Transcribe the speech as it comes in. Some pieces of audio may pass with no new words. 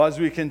As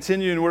we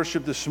continue in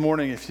worship this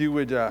morning, if you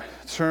would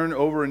turn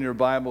over in your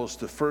Bibles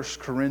to 1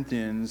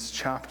 Corinthians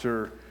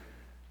chapter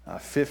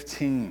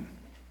 15.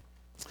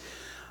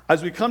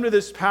 As we come to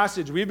this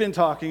passage, we've been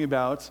talking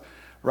about,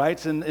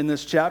 right, in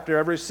this chapter,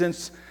 ever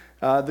since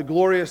the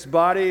glorious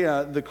body,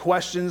 the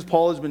questions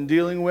Paul has been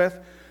dealing with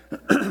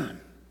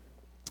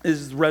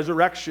is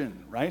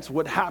resurrection, right?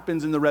 What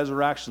happens in the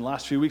resurrection? The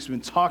last few weeks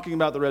we've been talking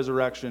about the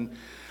resurrection,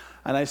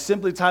 and I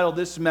simply titled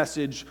this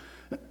message,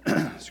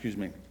 excuse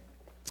me,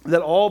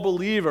 that all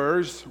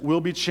believers will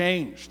be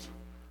changed.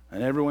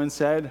 And everyone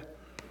said,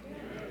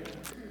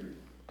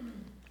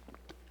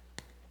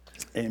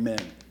 Amen.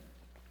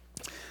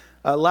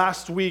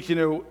 Last week,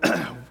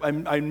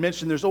 I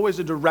mentioned there's always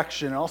a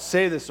direction. And I'll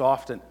say this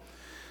often.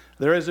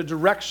 There is a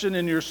direction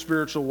in your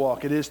spiritual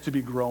walk. It is to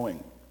be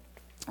growing.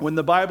 When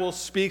the Bible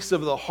speaks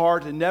of the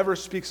heart, it never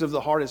speaks of the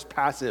heart as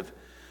passive,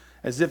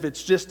 as if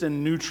it's just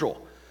in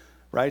neutral.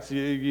 Right?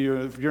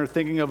 If you're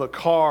thinking of a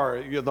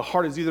car, the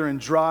heart is either in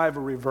drive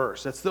or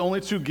reverse. That's the only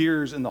two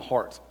gears in the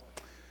heart,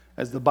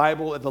 as the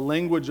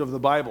language of the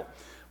Bible,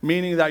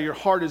 meaning that your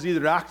heart is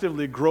either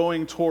actively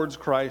growing towards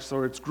Christ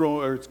or it's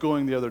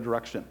going the other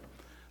direction.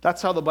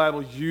 That's how the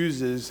Bible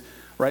uses,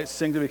 right,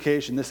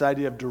 sanctification, this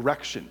idea of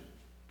direction.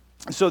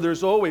 So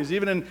there's always,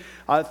 even in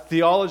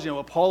theology, and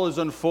what Paul is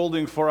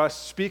unfolding for us,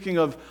 speaking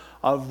of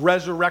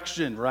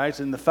resurrection, right,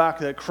 and the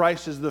fact that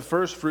Christ is the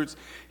first fruits,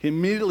 he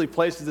immediately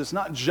places this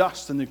not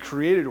just in the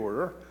created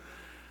order,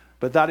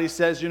 but that he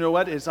says, you know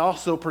what, it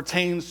also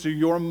pertains to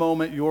your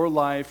moment, your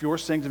life, your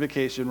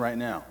sanctification right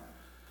now.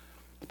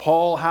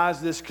 Paul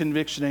has this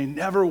conviction, and he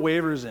never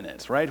wavers in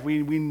it, right?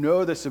 We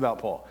know this about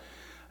Paul.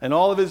 In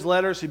all of his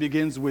letters, he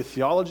begins with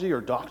theology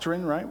or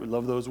doctrine, right? We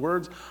love those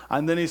words.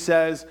 And then he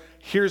says,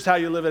 here's how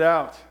you live it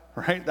out,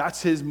 right?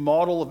 That's his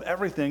model of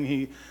everything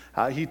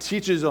he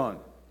teaches on.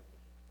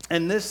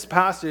 In this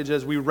passage,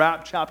 as we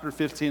wrap chapter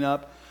 15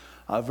 up,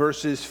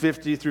 verses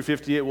 50 through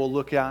 58, we'll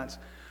look at,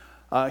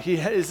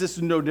 is this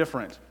no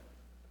different?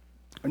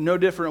 No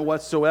different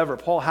whatsoever.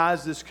 Paul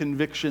has this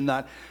conviction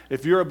that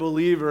if you're a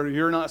believer,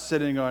 you're not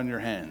sitting on your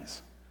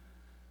hands,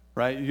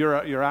 right?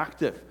 You're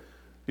active.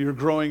 You're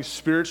growing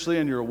spiritually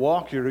in your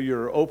walk.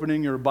 You're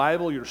opening your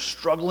Bible. You're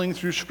struggling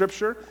through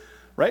Scripture,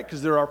 right?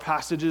 Because there are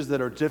passages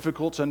that are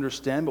difficult to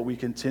understand, but we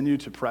continue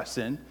to press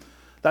in.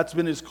 That's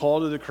been his call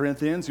to the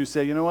Corinthians, who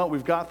say, you know what,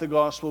 we've got the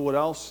gospel, what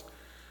else?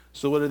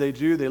 So what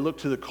do? They look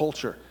to the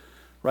culture,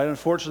 right?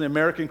 Unfortunately,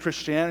 American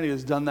Christianity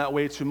has done that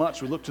way too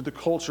much. We look to the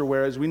culture,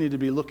 whereas we need to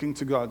be looking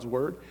to God's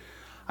word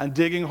and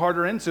digging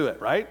harder into it,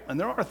 right? And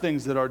there are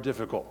things that are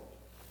difficult.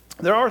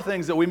 There are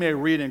things that we may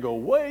read and go,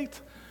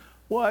 wait,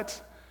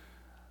 what?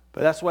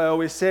 But that's why I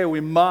always say we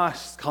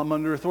must come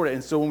under authority.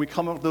 And so when we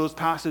come up with those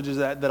passages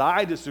that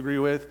I disagree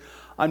with,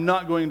 I'm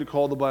not going to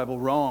call the Bible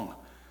wrong.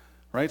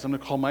 Right? So I'm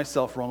going to call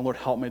myself wrong. Lord,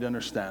 help me to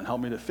understand.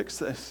 Help me to fix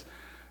this.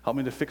 Help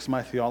me to fix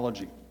my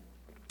theology.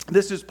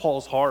 This is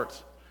Paul's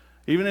heart.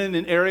 Even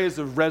in areas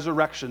of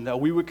resurrection, that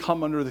we would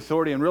come under the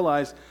authority and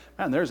realize,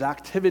 man, there's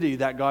activity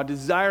that God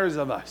desires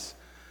of us.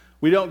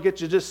 We don't get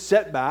to just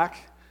sit back,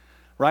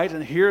 right,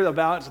 and hear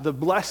about the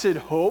blessed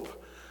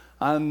hope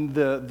and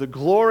the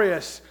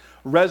glorious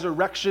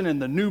resurrection in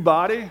the new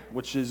body,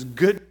 which is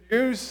good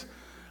news.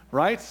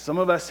 Right? Some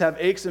of us have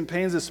aches and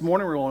pains this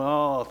morning. We're going,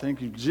 oh,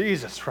 thank you,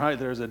 Jesus. Right?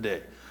 There's a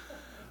day.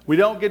 We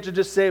don't get to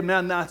just say,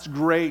 man, that's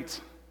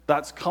great.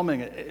 That's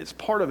coming. It's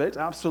part of it,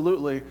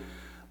 absolutely.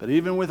 But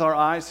even with our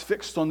eyes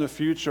fixed on the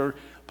future,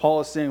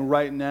 Paul is saying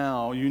right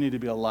now, you need to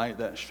be a light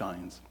that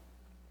shines.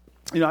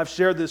 I've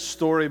shared this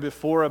story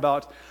before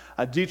about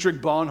Dietrich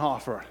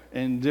Bonhoeffer.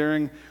 And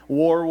during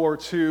World War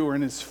II,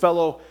 and his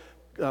fellow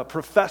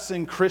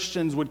professing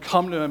Christians would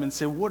come to him and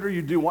say, what are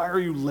you doing? Why are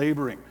you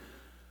laboring?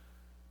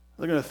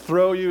 They're going to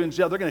throw you in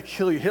jail. They're going to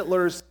kill you.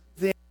 Hitler's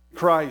the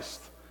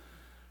Antichrist.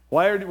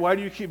 Why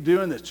do you keep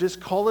doing this?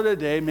 Just call it a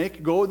day.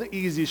 Go the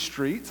easy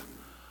street.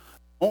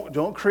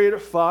 Don't create a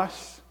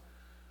fuss.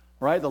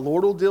 Right? The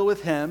Lord will deal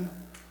with him,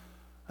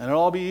 and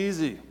it'll all be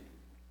easy.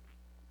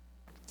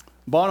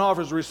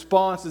 Bonhoeffer's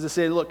response is to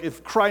say, look,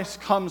 if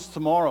Christ comes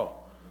tomorrow,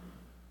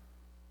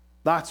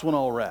 that's when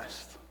I'll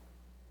rest.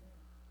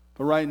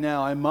 But right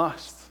now, I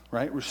must,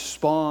 right,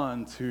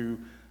 respond to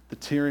the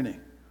tyranny,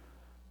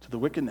 to the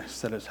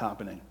wickedness that is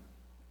happening.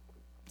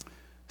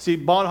 See,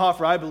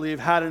 Bonhoeffer, I believe,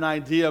 had an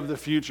idea of the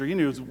future. He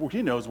knows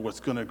what's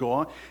going to go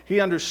on. He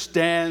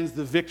understands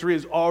the victory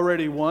is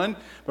already won.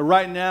 But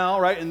right now,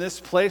 right in this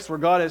place where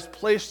God has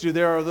placed you,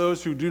 there are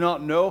those who do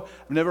not know,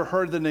 have never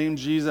heard the name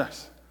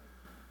Jesus.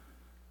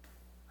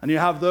 And you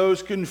have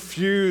those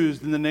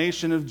confused in the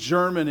nation of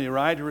Germany,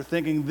 right, who are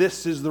thinking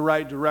this is the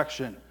right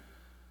direction.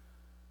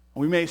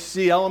 We may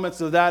see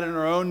elements of that in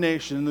our own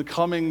nation in the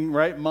coming,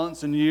 right,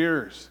 months and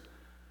years.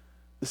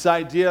 This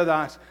idea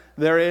that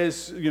there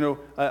is,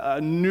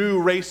 a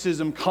new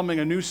racism coming,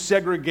 a new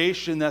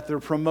segregation that they're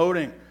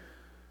promoting.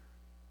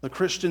 The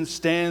Christian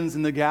stands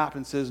in the gap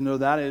and says, no,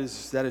 that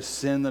is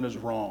sin, that is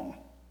wrong.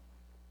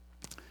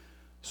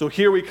 So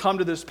here we come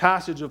to this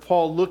passage of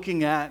Paul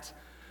looking at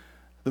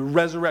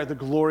the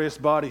glorious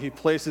body. He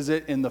places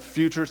it in the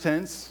future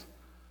tense,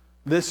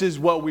 This is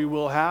what we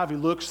will have. He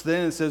looks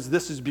then and says,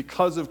 this is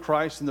because of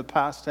Christ in the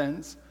past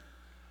tense.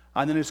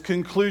 And then his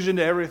conclusion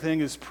to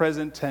everything is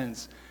present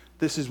tense.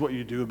 This is what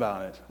you do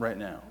about it right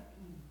now.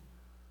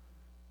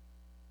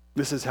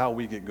 This is how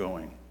we get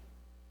going.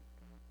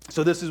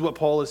 So this is what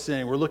Paul is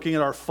saying. We're looking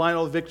at our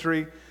final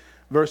victory,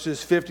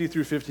 verses 50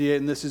 through 58,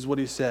 and this is what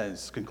he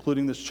says,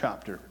 concluding this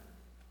chapter.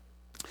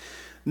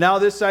 Now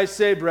this I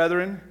say,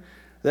 brethren,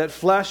 that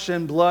flesh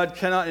and blood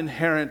cannot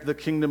inherit the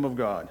kingdom of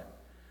God,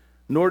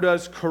 nor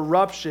does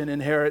corruption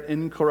inherit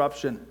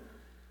incorruption.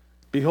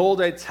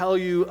 Behold, I tell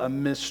you a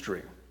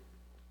mystery.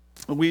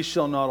 We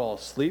shall not all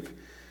sleep,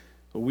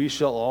 but we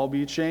shall all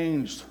be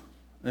changed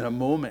in a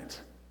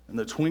moment, in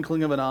the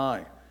twinkling of an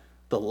eye,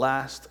 the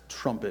last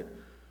trumpet.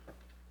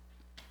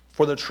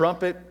 For the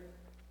trumpet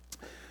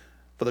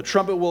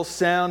will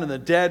sound, and the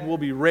dead will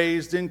be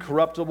raised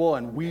incorruptible,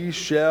 and we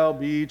shall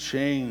be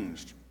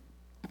changed.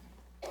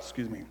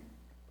 Excuse me.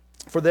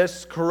 For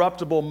this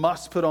corruptible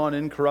must put on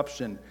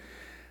incorruption,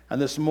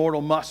 and this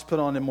mortal must put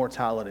on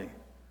immortality.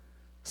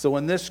 So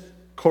when this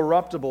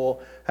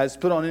corruptible has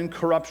put on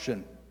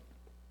incorruption,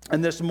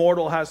 and this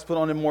mortal has put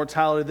on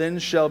immortality, then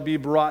shall be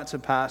brought to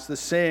pass the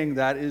saying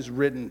that is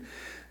written,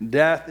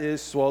 death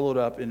is swallowed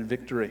up in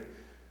victory.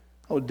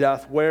 O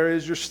death, where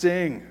is your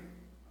sting?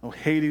 O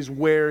Hades,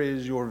 where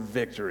is your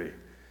victory?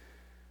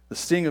 The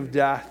sting of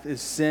death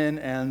is sin,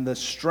 and the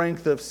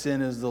strength of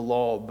sin is the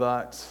law.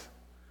 But,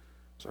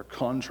 it's our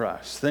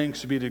contrast.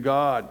 Thanks be to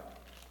God,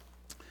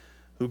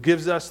 who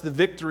gives us the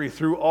victory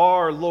through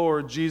our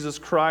Lord Jesus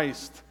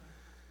Christ.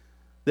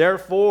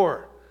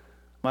 Therefore,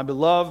 my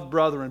beloved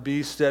brethren,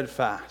 be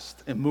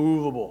steadfast,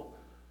 immovable,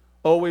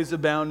 always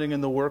abounding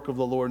in the work of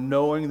the Lord,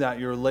 knowing that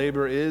your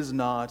labor is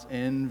not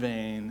in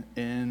vain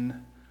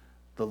in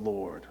the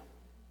Lord.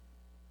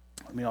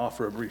 Let me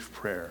offer a brief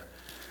prayer.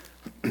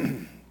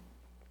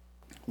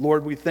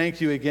 Lord, we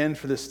thank you again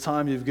for this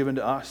time you've given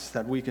to us,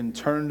 that we can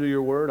turn to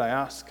your word. I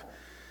ask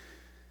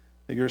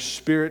that your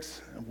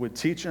Spirit would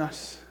teach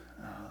us,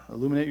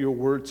 illuminate your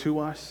word to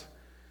us,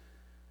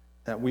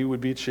 that we would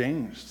be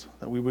changed,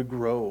 that we would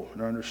grow in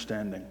our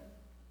understanding.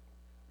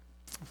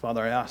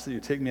 Father, I ask that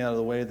you take me out of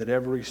the way, that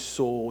every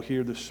soul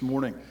here this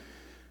morning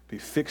be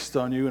fixed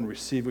on you and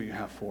receive what you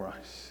have for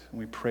us. And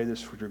we pray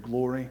this for your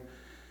glory,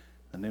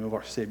 in the name of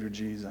our Savior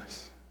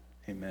Jesus.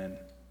 Amen.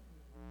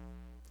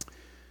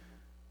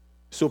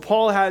 So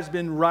Paul has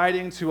been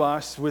writing to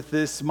us with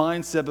this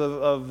mindset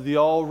of the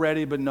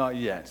already but not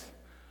yet.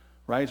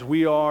 Right?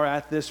 We are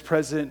at this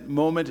present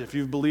moment, if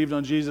you've believed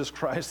on Jesus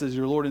Christ as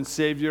your Lord and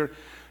Savior,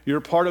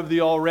 you're part of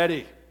the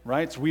already,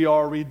 right? We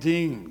are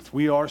redeemed.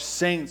 We are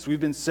saints. We've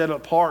been set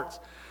apart.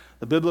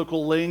 The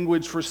biblical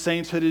language for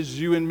sainthood is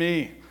you and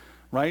me,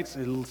 right?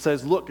 It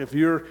says, look, if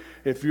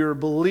you're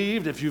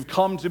believed, if you've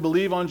come to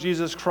believe on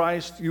Jesus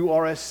Christ, you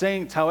are a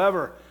saint.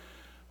 However,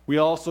 we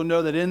also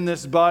know that in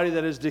this body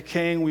that is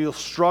decaying, we'll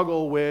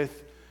struggle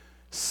with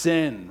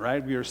sin,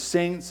 right? We are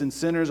saints and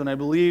sinners, and I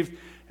believe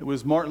it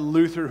was Martin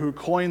Luther who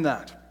coined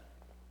that.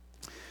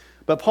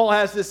 But Paul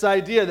has this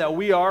idea that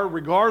we are,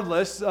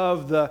 regardless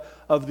of the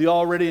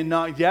already and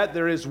not yet,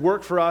 there is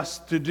work for us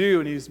to do.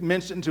 And he's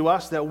mentioned to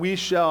us that we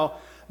shall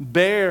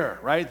bear,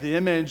 right, the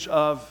image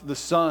of the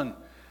Son.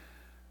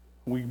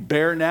 We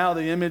bear now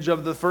the image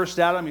of the first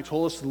Adam. He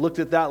told us to look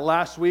at that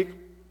last week.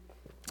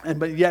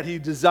 But yet he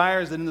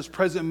desires that in this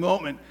present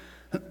moment,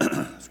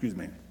 excuse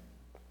me,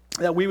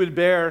 that we would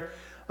bear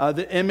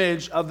the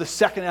image of the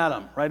second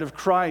Adam, right, of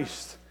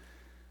Christ.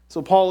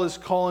 So Paul is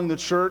calling the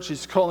church,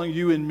 he's calling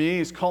you and me,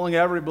 he's calling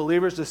every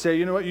believer to say,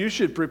 you know what, you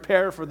should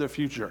prepare for the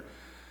future,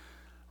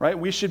 right?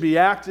 We should be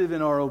active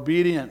in our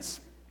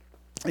obedience.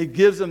 He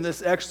gives them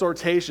this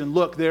exhortation,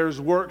 look, there's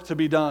work to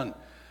be done.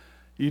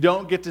 You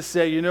don't get to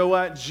say, you know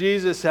what,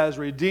 Jesus has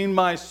redeemed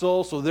my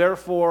soul, so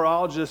therefore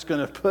I'm just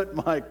going to put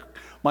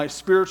my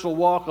spiritual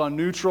walk on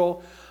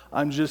neutral.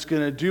 I'm just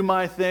going to do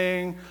my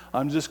thing.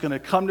 I'm just going to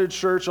come to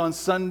church on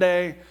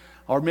Sunday,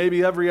 or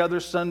maybe every other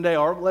Sunday,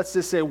 or let's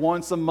just say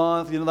once a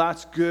month.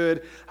 That's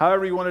good.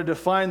 However you want to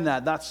define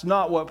that, that's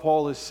not what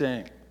Paul is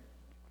saying.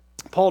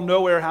 Paul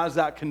nowhere has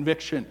that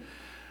conviction,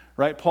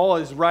 right? Paul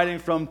is writing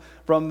from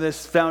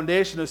this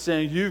foundation of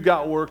saying you've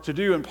got work to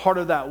do, and part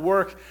of that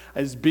work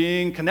is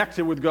being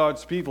connected with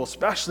God's people,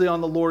 especially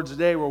on the Lord's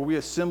Day where we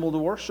assemble to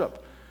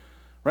worship,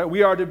 right?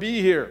 We are to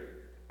be here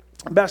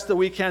best that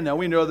we can. Now,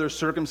 we know there's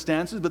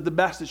circumstances, but the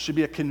best, it should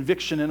be a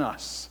conviction in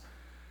us.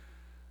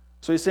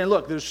 So he's saying,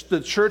 look, the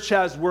church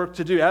has work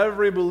to do.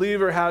 Every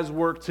believer has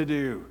work to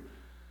do.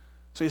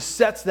 So he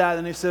sets that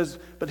and he says,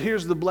 but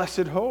here's the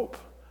blessed hope.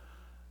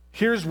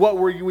 Here's what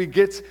we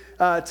get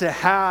to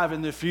have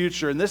in the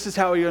future. And this is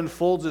how he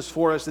unfolds this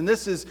for us. And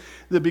this is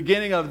the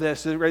beginning of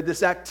this, right?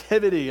 This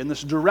activity and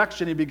this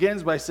direction. He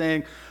begins by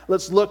saying,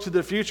 let's look to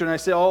the future. And I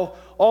say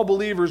all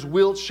believers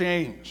will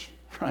change.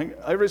 Right?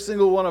 Every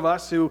single one of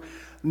us who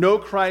know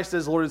Christ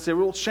as Lord and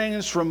Savior will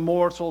change from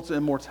mortal to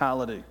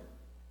immortality.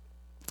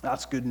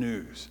 That's good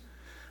news.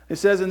 It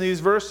says in these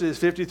verses,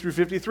 50 through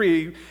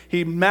 53,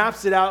 he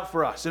maps it out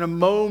for us in a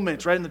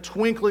moment, right? In the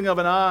twinkling of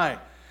an eye.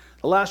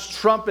 The last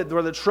trumpet,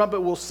 where the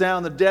trumpet will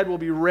sound, the dead will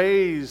be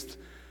raised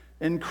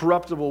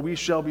incorruptible. We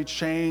shall be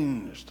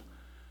changed.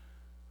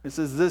 It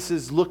says this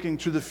is looking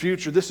to the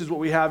future. This is what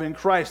we have in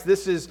Christ.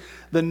 This is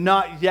the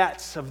not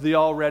yet of the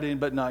already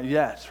but not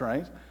yet,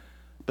 right?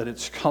 But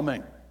it's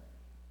coming.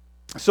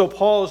 So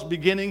Paul is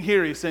beginning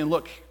here. He's saying,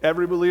 look,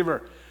 every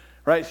believer,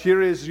 right,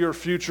 here is your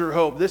future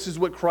hope. This is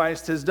what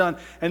Christ has done.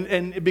 And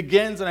it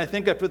begins, and I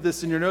think I put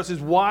this in your notes,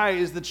 is why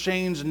is the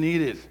change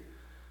needed?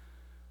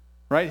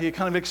 Right? He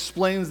kind of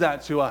explains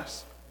that to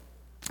us.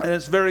 And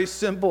it's very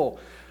simple,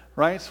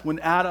 right? When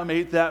Adam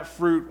ate that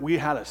fruit, we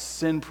had a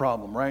sin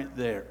problem right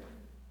there.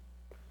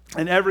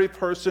 And every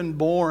person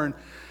born,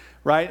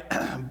 right,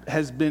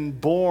 has been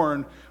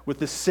born with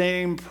the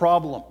same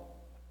problem.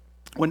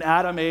 When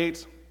Adam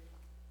ate,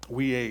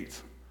 we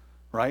ate,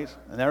 right?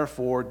 And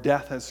therefore,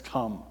 death has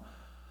come.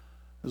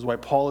 This is why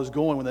Paul is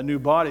going when the new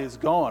body is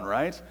gone,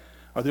 right?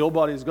 Or the old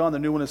body is gone, the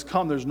new one has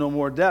come, there's no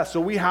more death. So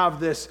we have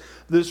this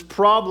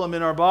problem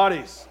in our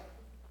bodies.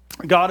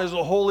 God is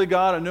a holy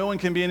God, and no one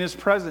can be in his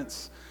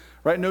presence,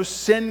 right? No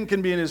sin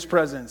can be in his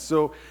presence.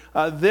 So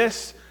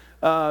this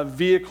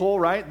vehicle,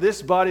 right,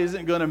 this body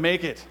isn't going to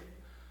make it,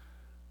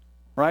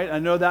 right? I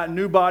know that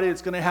new body,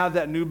 it's going to have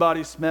that new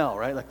body smell,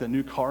 right? Like the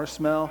new car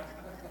smell.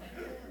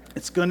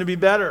 It's going to be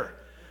better,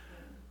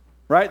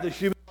 right? The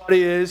human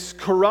body is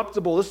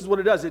corruptible. This is what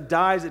it does. It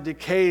dies, it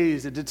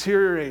decays, it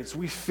deteriorates.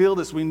 We feel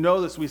this, we know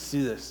this, we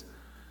see this.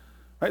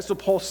 Right? So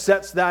Paul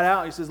sets that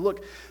out. He says,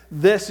 look,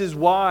 this is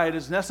why it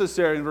is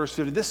necessary in verse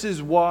 50. This is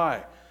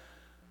why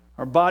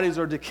our bodies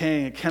are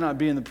decaying. It cannot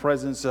be in the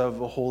presence of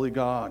a holy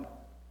God.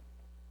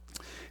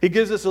 He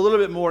gives us a little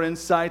bit more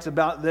insight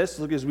about this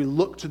as we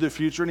look to the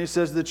future. And he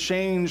says the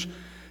change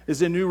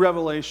is a new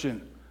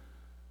revelation.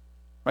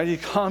 Right? He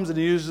comes and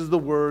he uses the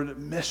word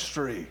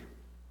mystery.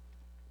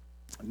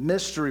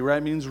 Mystery,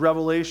 right, means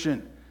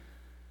revelation.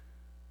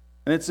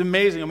 And it's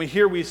amazing. I mean,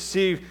 here we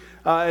see,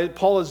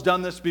 Paul has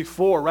done this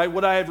before, right?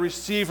 What I have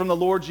received from the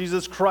Lord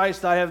Jesus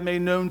Christ, I have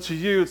made known to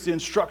you. It's the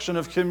instruction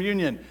of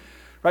communion.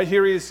 Right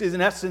here he is, in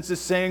essence, is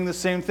saying the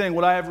same thing.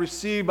 What I have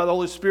received by the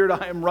Holy Spirit,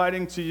 I am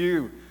writing to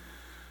you.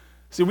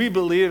 See, we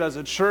believe as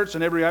a church,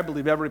 and I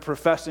believe every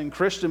professing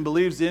Christian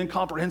believes the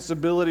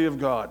incomprehensibility of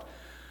God.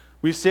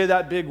 We say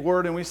that big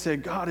word and we say,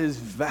 God is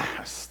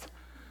vast.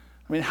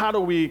 I mean, how do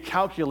we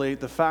calculate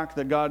the fact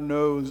that God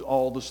knows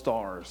all the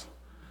stars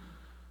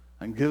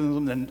and gives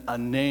them a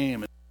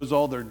name and knows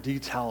all their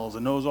details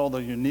and knows all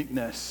their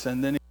uniqueness?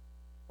 And then,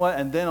 what?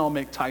 And then I'll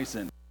make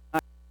Tyson.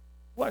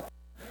 What?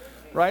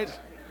 Right?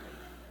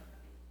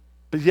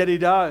 But yet he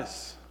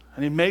does.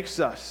 And he makes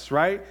us,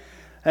 right?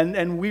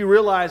 And we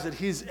realize that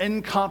he's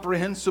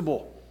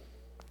incomprehensible.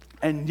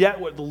 And yet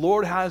what the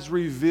Lord has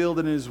revealed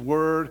in his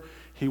word,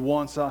 he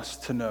wants us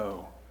to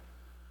know.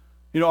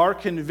 You know, our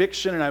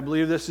conviction, and I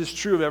believe this is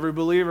true of every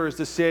believer, is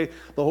to say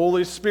the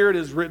Holy Spirit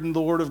has written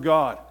the Word of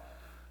God.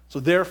 So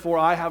therefore,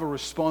 I have a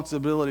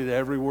responsibility to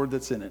every word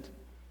that's in it.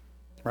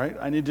 Right?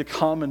 I need to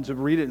come and to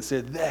read it and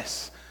say,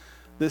 this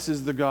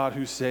is the God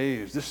who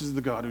saves. This is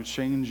the God who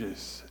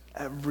changes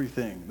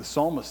everything. The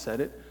psalmist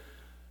said it.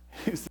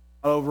 He's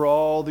over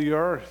all the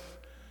earth.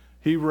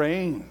 He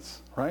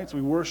reigns. Right? So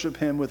we worship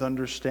him with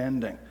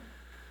understanding.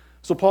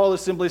 So Paul is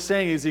simply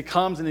saying as he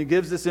comes and he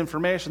gives this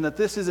information that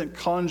this isn't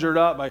conjured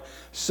up by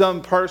some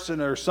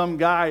person or some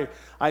guy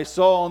I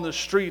saw on the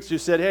streets who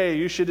said, hey,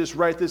 you should just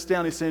write this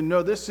down. He's saying,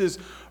 no, this is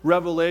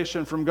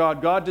revelation from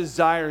God. God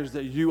desires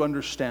that you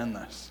understand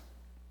this.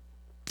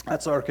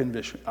 That's our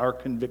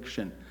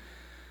conviction.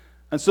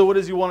 And so what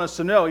does he want us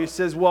to know? He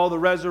says, well, the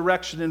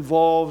resurrection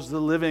involves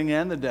the living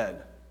and the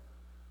dead.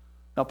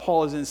 Now,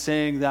 Paul isn't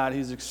saying that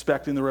he's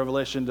expecting the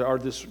revelation, or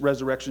this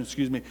resurrection,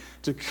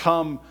 to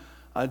come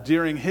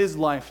during his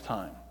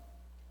lifetime,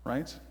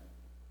 right?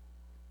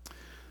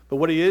 But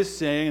what he is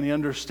saying, and he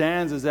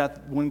understands, is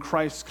that when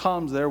Christ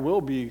comes, there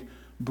will be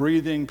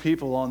breathing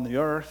people on the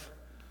earth,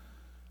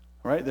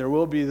 right? There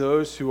will be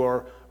those who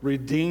are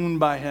redeemed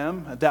by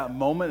him at that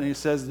moment, and he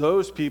says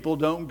those people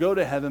don't go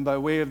to heaven by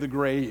way of the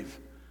grave.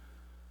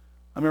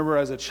 I remember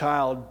as a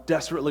child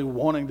desperately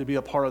wanting to be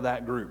a part of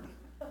that group.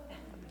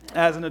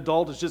 As an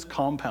adult, it's just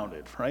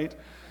compounded, right?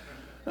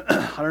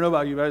 I don't know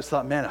about you, but I just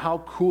thought, man, how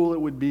cool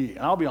it would be. And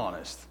I'll be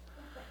honest,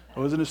 it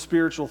wasn't a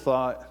spiritual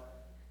thought.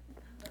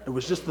 It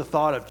was just the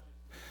thought of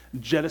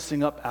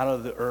jettisoning up out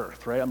of the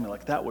earth, right? I mean,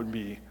 like, that would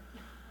be...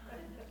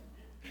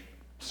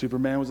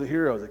 Superman was a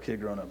hero as a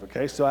kid growing up,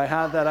 okay? So I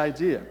had that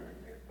idea.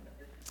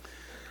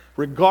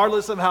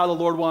 Regardless of how the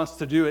Lord wants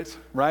to do it,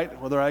 right?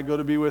 Whether I go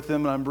to be with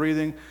him and I'm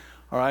breathing,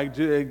 or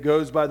it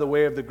goes by the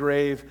way of the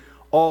grave,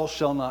 all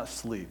shall not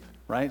sleep.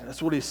 Right?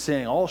 That's what he's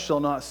saying. All shall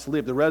not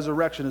sleep. The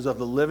resurrection is of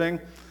the living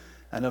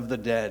and of the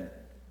dead.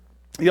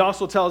 He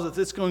also tells us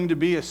it's going to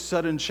be a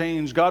sudden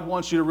change. God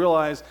wants you to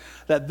realize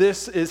that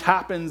this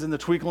happens in the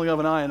twinkling of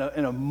an eye,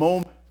 in a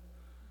moment.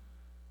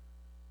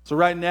 So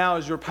right now,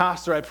 as your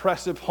pastor, I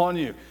press upon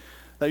you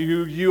that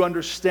you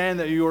understand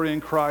that you are in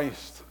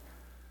Christ.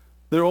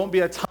 There won't be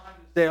a time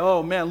to say,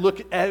 oh man,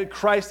 look,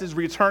 Christ is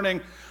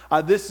returning.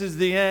 This is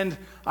the end.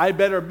 I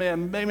better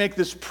make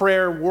this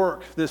prayer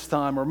work this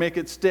time or make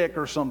it stick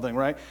or something,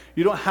 right?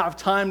 You don't have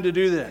time to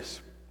do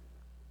this.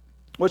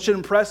 What should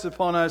impress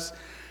upon us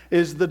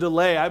is the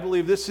delay. I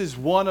believe this is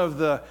one of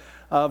the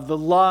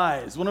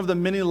lies, one of the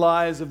many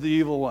lies of the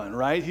evil one,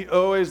 right? He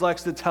always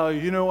likes to tell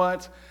you, you know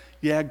what?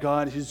 Yeah,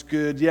 God, he's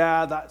good.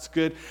 Yeah, that's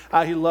good.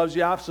 He loves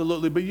you,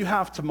 absolutely. But you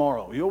have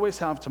tomorrow. You always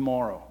have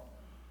tomorrow.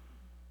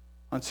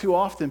 And too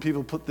often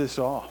people put this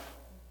off.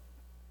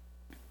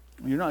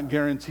 You're not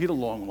guaranteed a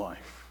long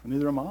life.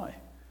 Neither am I.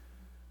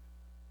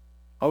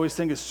 I always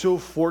think it's so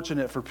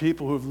fortunate for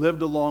people who have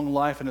lived a long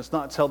life, and it's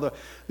not till the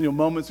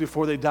moments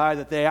before they die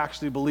that they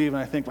actually believe.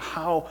 And I think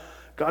how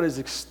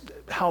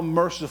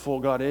merciful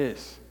God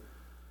is.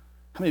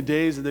 How many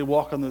days did they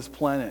walk on this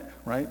planet,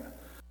 right?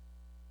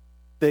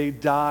 They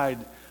died.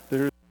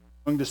 They're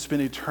going to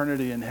spend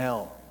eternity in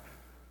hell.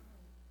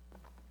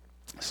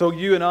 So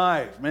you and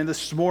I, man,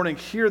 this morning,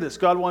 hear this.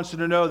 God wants you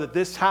to know that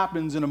this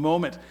happens in a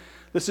moment.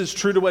 This is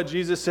true to what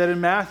Jesus said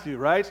in Matthew,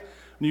 right?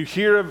 When you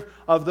hear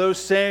of those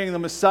saying the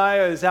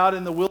Messiah is out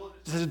in the wilderness,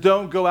 he says,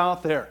 don't go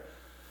out there.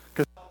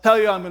 Because I'll tell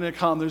you I'm going to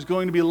come. There's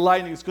going to be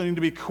lightning. It's going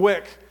to be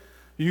quick.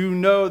 You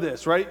know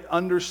this, right?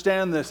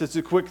 Understand this. It's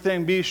a quick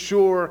thing. Be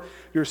sure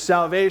your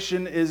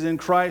salvation is in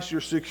Christ.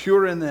 You're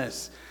secure in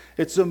this.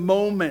 It's a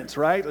moment,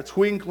 right? A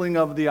twinkling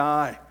of the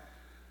eye.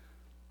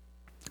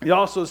 He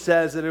also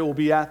says that it will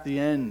be at the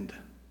end.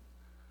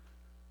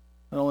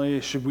 Not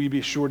only should we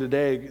be sure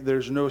today,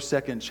 there's no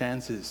second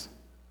chances.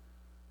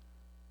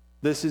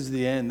 This is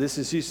the end.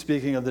 He's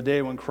speaking of the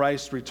day when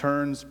Christ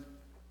returns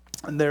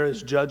and there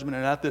is judgment.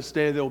 And at this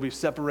day, there will be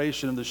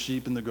separation of the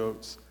sheep and the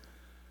goats.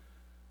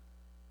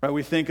 Right?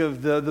 We think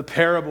of the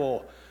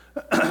parable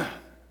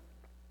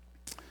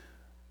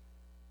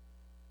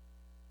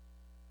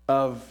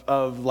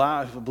of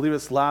I believe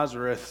it's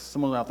Lazarus.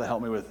 Someone will have to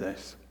help me with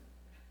this.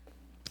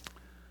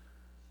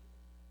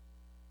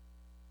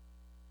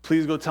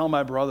 Please go tell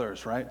my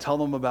brothers, right? Tell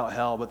them about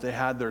hell, but they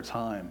had their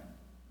time.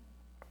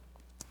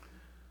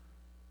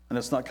 And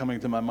it's not coming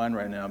to my mind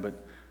right now,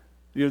 but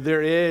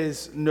there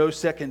is no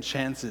second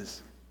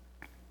chances.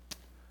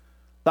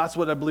 That's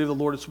what I believe the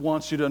Lord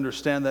wants you to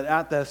understand, that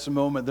at this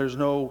moment, there's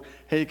no,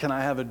 hey, can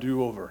I have a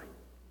do-over?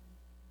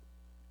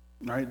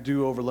 All right,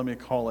 do-over, let me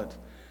call it.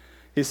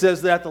 He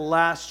says that at the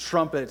last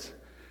trumpet,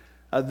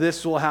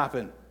 this will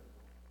happen.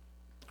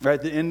 Right,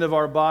 at the end of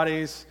our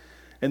bodies,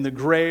 in the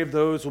grave,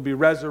 those will be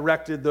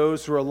resurrected.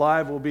 Those who are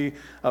alive will be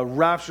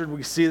raptured.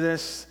 We see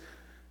this.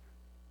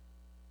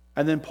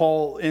 And then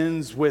Paul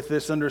ends with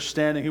this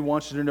understanding. He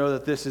wants you to know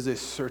that this is a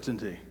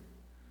certainty.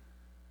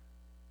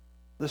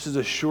 This is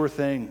a sure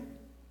thing.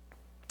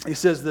 He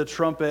says the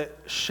trumpet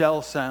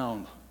shall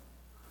sound.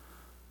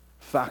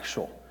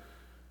 Factual.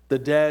 The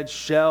dead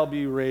shall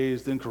be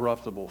raised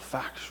incorruptible.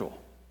 Factual.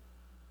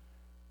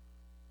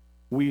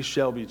 We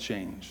shall be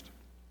changed.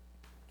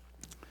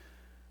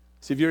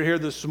 See, if you're here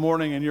this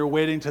morning and you're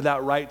waiting to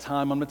that right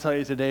time, I'm going to tell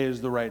you today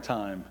is the right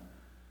time.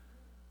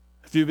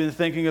 If you've been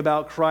thinking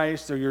about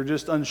Christ or you're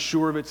just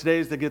unsure of it, today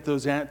is to get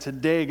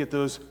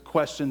those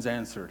questions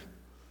answered.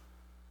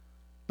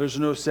 There's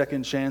no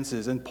second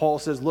chances. And Paul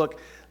says, look,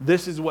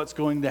 this is what's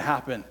going to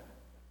happen.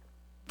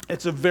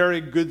 It's a very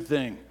good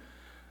thing,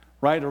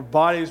 right? Our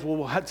bodies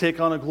will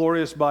take on a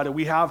glorious body.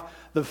 We have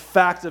the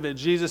fact of it.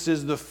 Jesus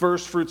is the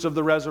first fruits of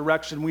the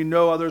resurrection. We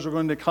know others are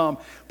going to come.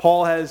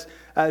 Paul has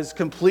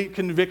complete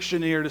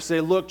conviction here to say,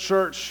 look,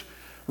 church,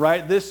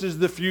 right? This is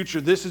the future.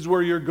 This is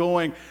where you're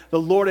going. The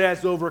Lord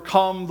has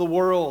overcome the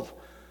world,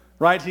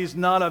 right? He's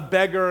not a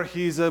beggar.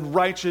 He's a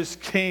righteous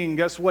king.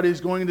 Guess what?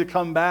 He's going to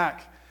come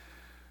back.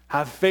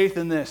 Have faith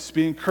in this.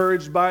 Be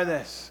encouraged by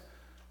this.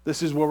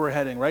 This is where we're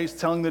heading, right? He's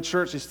telling the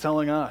church. He's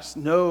telling us,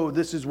 no,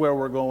 this is where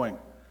we're going.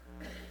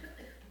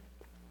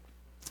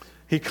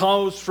 He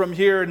goes from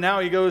here, and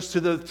now he goes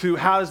to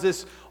how is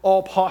this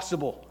all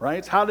possible,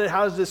 right? How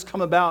does this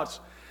come about?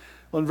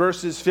 Well, in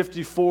verses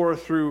 54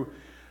 through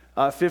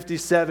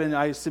 57,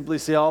 I simply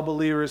say all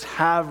believers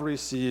have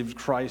received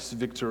Christ's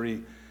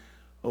victory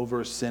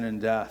over sin and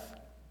death.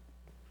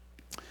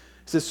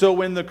 It says, so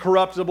when the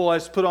corruptible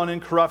has put on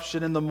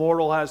incorruption and the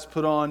mortal has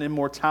put on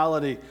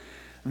immortality,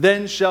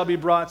 then shall be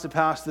brought to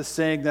pass the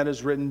saying that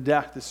is written,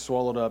 death is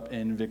swallowed up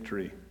in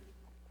victory.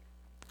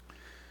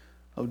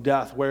 O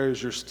death, where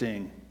is your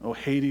sting? O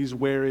Hades,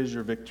 where is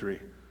your victory?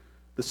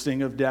 The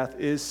sting of death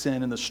is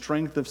sin, and the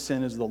strength of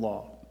sin is the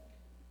law.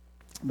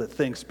 But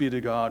thanks be to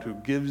God who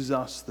gives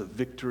us the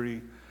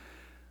victory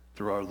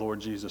through our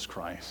Lord Jesus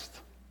Christ.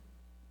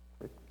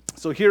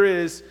 So here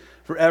is,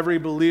 for every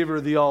believer,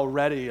 the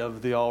already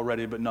of the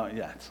already, but not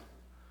yet.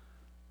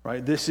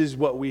 Right? This is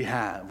what we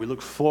have. We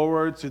look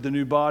forward to the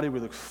new body. We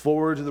look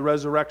forward to the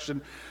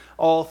resurrection.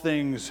 All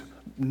things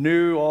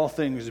new, all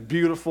things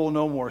beautiful,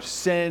 no more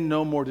sin,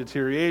 no more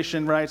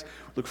deterioration, right?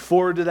 Look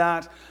forward to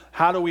that.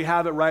 How do we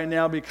have it right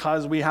now?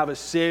 Because we have a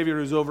Savior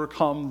who's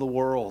overcome the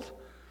world.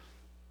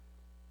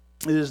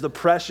 It is the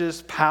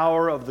precious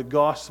power of the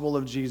gospel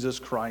of Jesus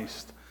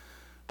Christ.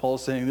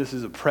 Paul's saying this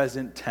is a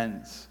present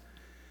tense.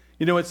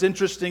 You know, what's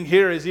interesting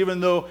here is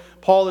even though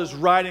Paul is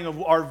writing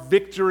of our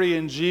victory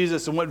in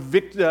Jesus and what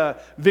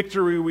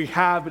victory we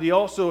have, but he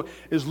also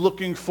is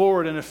looking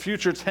forward in a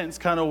future tense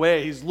kind of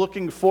way. He's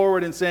looking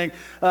forward and saying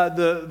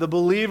the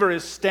believer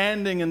is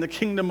standing in the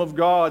kingdom of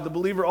God. The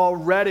believer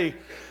already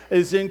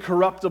is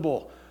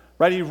incorruptible.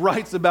 Right? He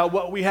writes about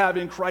what we have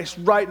in Christ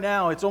right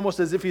now. It's almost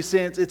as if he's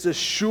saying it's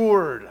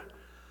assured.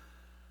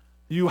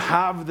 You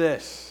have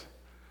this.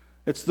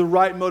 It's the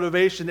right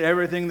motivation to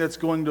everything that's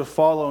going to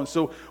follow. And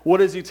so what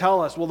does he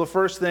tell us? Well, the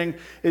first thing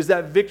is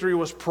that victory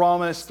was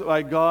promised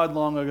by God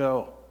long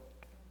ago.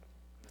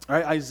 All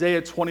right,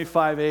 Isaiah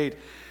 25:8.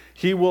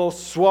 He will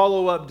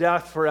swallow up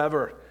death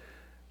forever.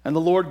 And the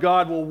Lord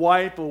God will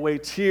wipe away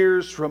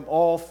tears from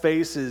all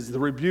faces. The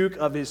rebuke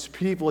of his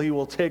people he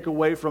will take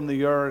away from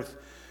the earth,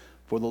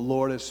 for the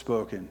Lord has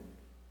spoken.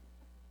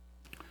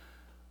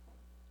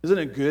 Isn't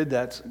it good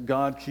that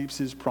God keeps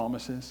his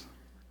promises?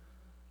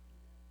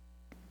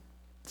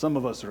 Some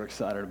of us are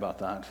excited about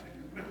that.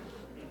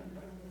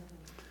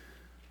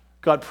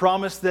 God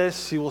promised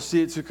this. He will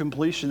see it to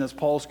completion. That's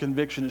Paul's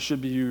conviction. It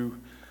should be you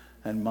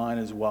and mine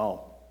as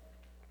well.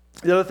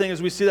 The other thing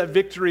is we see that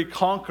victory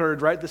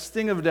conquered, right? The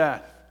sting of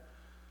death.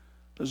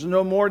 There's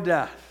no more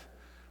death,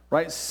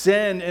 right?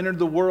 Sin entered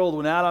the world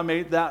when Adam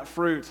ate that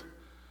fruit,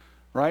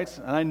 right?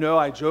 And I know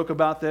I joke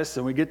about this,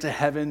 and we get to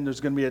heaven, there's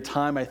going to be a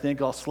time I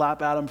think I'll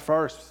slap Adam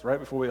first, right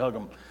before we hug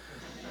him.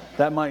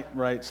 That might,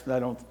 right?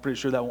 I'm pretty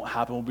sure that won't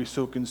happen. We'll be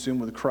so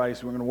consumed with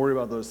Christ. We're going to worry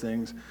about those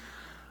things.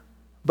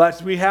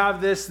 But we have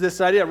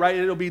this idea, right?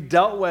 It'll be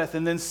dealt with,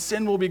 and then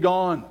sin will be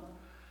gone.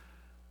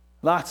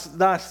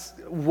 That's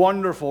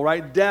wonderful,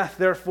 right? Death,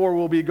 therefore,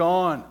 will be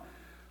gone.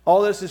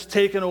 All this is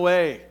taken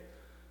away.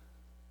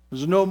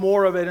 There's no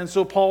more of it. And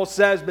so Paul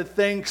says, but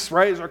thanks,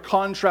 right, is our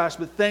contrast,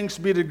 but thanks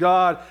be to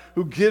God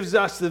who gives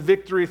us the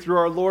victory through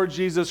our Lord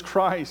Jesus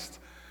Christ.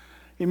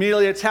 He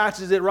immediately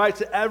attaches it right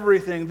to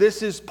everything.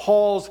 This is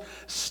Paul's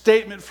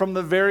statement from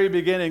the very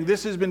beginning.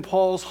 This has been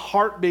Paul's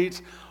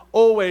heartbeat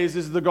always,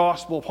 is the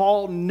gospel.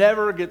 Paul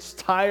never gets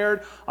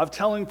tired of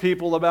telling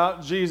people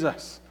about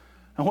Jesus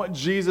and what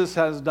Jesus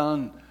has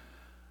done.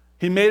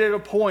 He made it a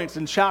point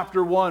in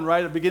chapter 1,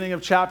 right at the beginning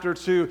of chapter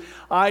 2.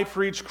 I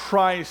preach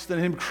Christ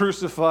and him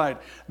crucified.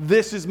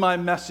 This is my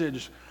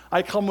message.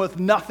 I come with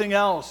nothing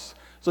else,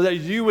 so that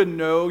you would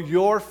know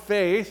your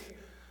faith,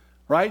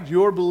 right?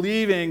 Your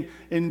believing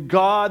in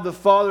God the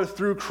Father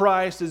through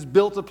Christ is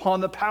built upon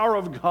the power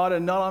of God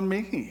and not on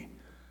me.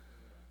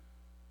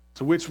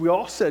 To which we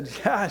all said,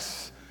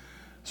 yes.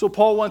 So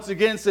Paul once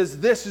again says,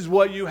 this is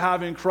what you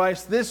have in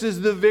Christ. This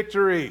is the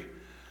victory.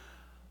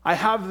 I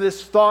have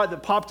this thought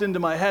that popped into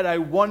my head. I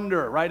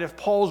wonder, right, if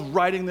Paul's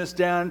writing this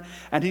down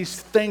and he's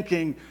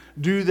thinking,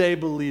 do they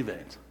believe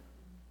it?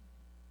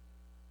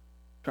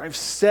 I've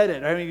said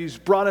it. I mean, he's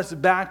brought us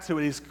back to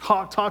it. He's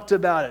talked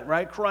about it,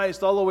 right?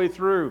 Christ all the way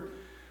through.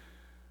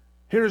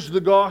 Here's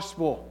the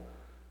gospel.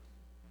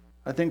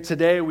 I think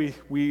today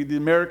the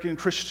American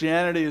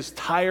Christianity is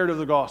tired of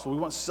the gospel. We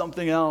want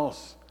something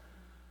else.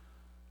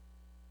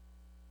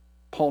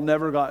 Paul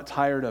never got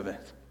tired of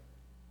it.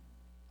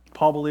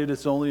 Paul believed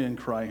it's only in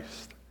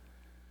Christ.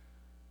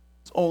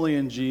 It's only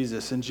in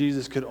Jesus, and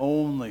Jesus could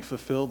only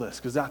fulfill this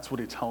because that's what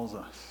he tells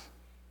us.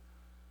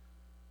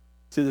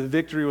 See, the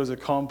victory was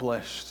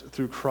accomplished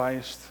through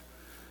Christ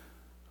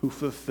who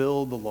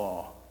fulfilled the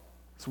law.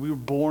 So we were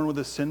born with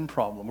a sin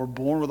problem. We're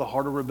born with a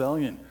heart of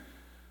rebellion.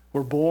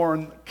 We're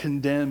born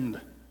condemned.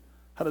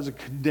 How does a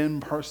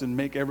condemned person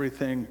make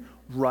everything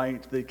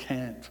right? They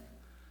can't.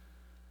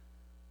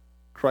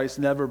 Christ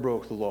never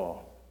broke the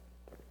law.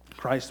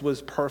 Christ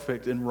was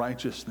perfect in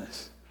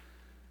righteousness.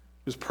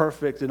 He was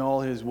perfect in all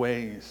his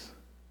ways.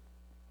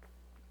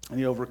 And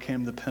he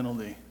overcame the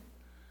penalty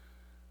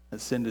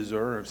that sin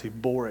deserves. He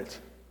bore it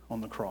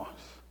on the cross.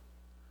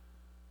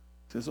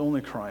 It says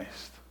only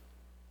Christ.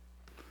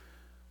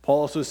 Paul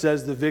also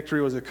says the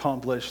victory was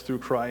accomplished through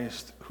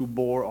Christ who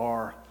bore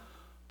our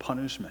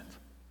punishment.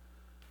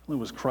 Not only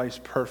was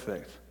Christ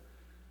perfect,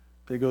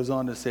 but he goes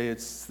on to say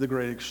it's the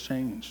great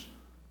exchange.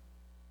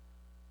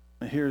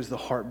 And here's the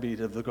heartbeat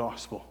of the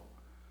gospel.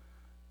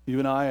 You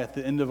and I, at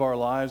the end of our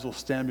lives, will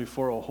stand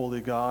before a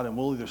holy God, and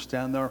we'll either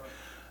stand there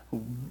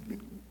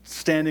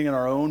standing in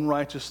our own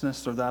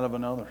righteousness or that of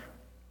another.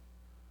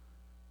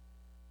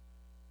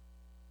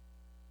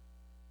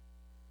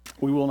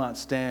 We will not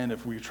stand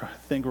if we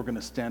think we're going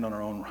to stand on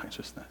our own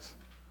righteousness.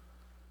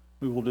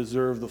 We will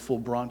deserve the full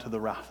brunt of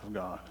the wrath of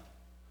God.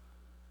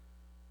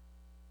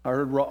 I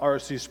heard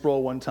R.C.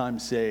 Sproul one time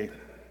say,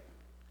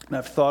 and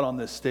I've thought on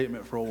this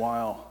statement for a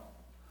while,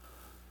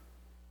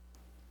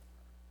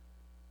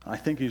 I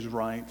think he's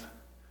right.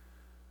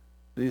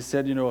 He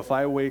said, if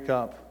I wake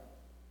up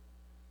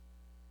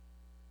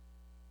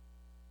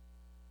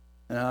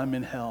and I'm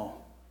in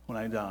hell when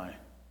I die,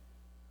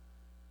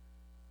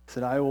 he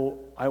said, I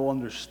will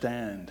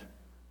understand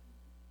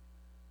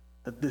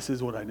that this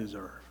is what I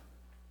deserve.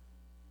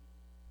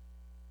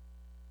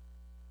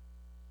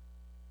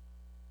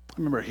 I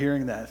remember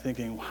hearing that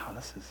thinking, wow,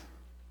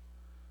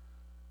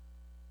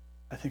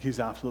 I think he's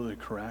absolutely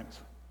correct.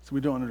 So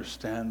we don't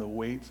understand the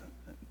weight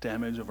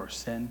damage of our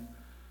sin,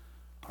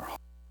 our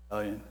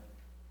rebellion.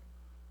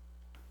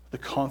 The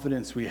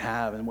confidence we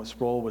have in what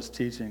Sproul was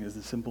teaching is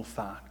the simple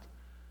fact,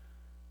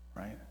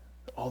 right?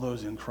 That all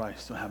those in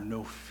Christ will have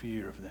no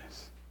fear of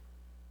this.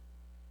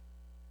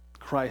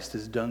 Christ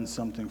has done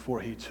something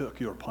for He took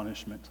your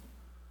punishment.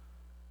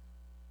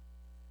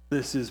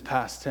 This is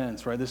past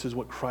tense, right? This is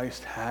what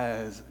Christ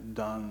has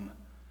done.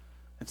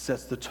 It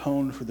sets the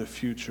tone for the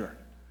future.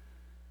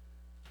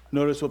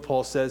 Notice what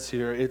Paul says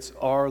here. It's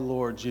our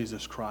Lord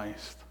Jesus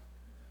Christ.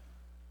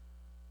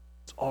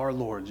 It's our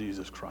Lord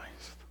Jesus Christ.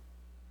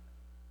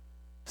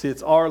 See,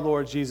 it's our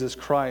Lord Jesus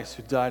Christ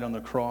who died on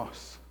the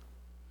cross.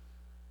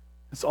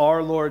 It's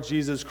our Lord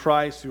Jesus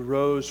Christ who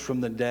rose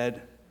from the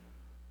dead.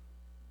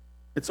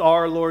 It's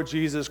our Lord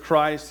Jesus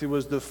Christ who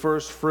was the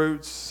first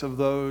fruits of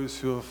those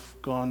who have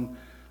gone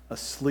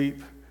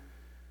asleep.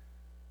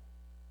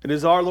 It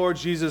is our Lord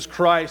Jesus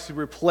Christ who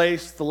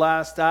replaced the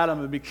last Adam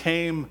and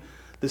became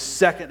the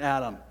second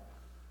Adam.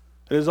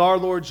 It is our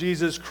Lord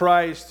Jesus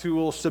Christ who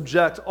will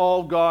subject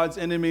all God's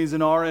enemies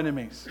and our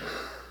enemies.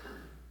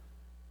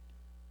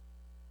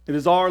 It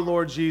is our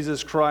Lord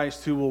Jesus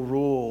Christ who will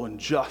rule in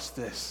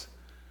justice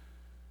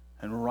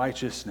and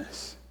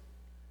righteousness.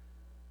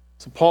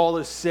 So Paul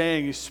is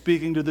saying, he's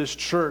speaking to this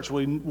church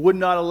where he would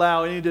not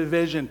allow any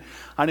division,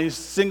 and he's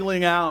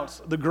singling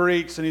out the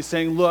Greeks, and he's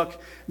saying,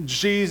 look,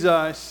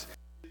 Jesus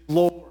is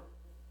Lord.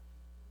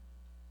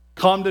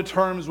 Come to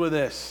terms with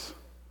this.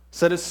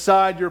 Set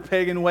aside your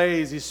pagan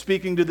ways. He's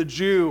speaking to the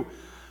Jew.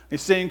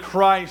 He's saying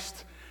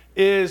Christ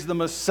is the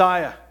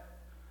Messiah.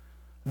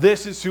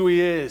 This is who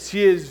He is.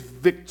 He is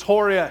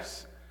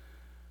victorious.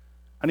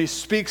 And He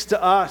speaks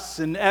to us,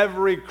 and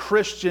every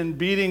Christian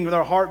beating, with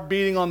their heart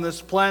beating on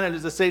this planet,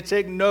 is to say,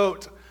 take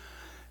note,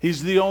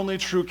 He's the only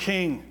true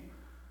King.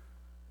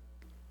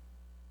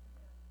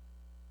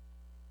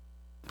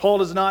 Paul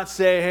does not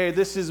say, hey,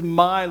 this is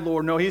my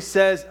Lord. No, he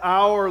says,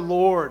 our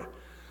Lord.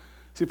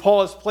 See,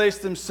 Paul has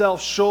placed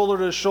himself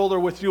shoulder to shoulder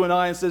with you and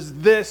I and says,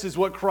 this is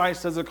what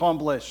Christ has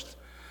accomplished.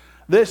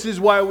 This is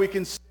why we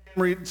can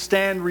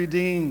stand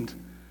redeemed.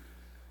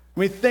 I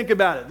mean, think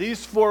about it.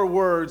 These 4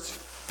 words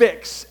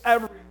fix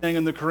everything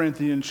in the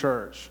Corinthian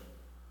church.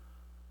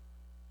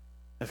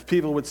 If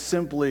people would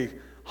simply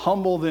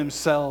humble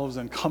themselves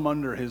and come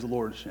under His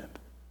lordship.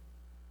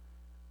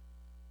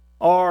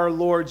 Our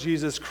Lord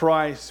Jesus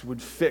Christ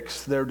would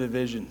fix their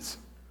divisions.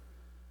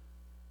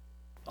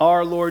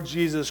 Our Lord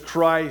Jesus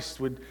Christ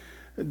would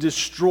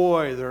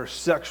destroy their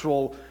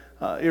sexual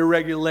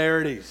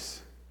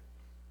irregularities.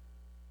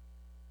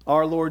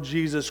 Our Lord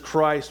Jesus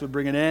Christ would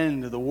bring an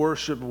end to the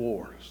worship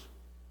wars.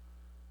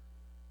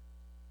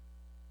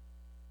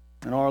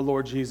 And our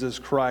Lord Jesus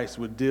Christ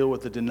would deal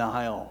with the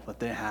denial that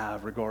they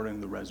have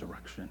regarding the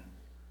resurrection.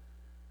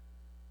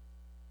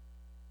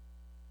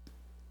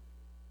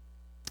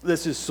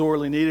 This is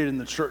sorely needed in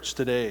the church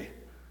today.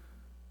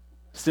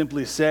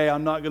 Simply say,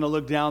 I'm not going to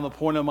look down the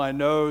point of my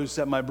nose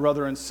at my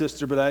brother and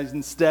sister, but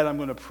instead I'm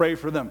going to pray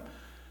for them.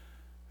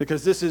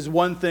 Because this is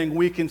one thing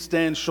we can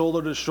stand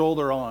shoulder to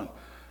shoulder on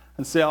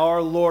and say,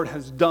 our Lord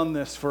has done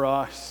this for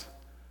us.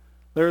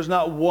 There's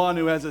not one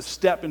who has a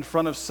step in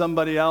front of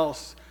somebody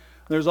else.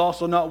 There's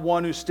also not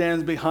one who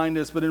stands behind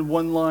us, but in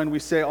one line we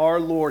say, our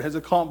Lord has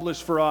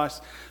accomplished for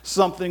us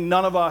something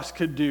none of us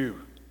could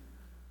do.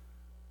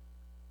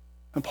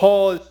 And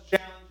Paul is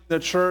challenging the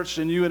church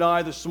and you and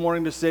I this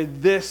morning to say,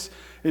 this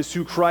is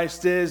who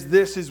Christ is.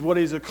 This is what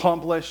He's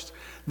accomplished.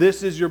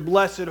 This is your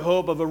blessed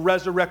hope of a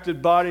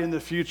resurrected body in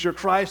the future.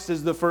 Christ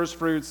is the first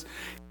fruits.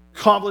 He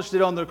accomplished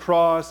it on the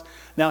cross.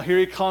 Now here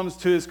He comes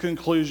to His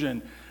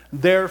conclusion.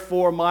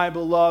 Therefore, my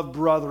beloved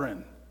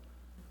brethren,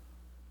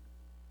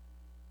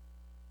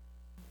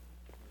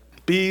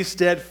 be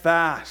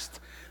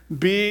steadfast,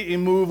 be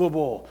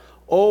immovable,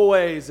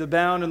 always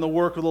abound in the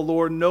work of the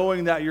Lord,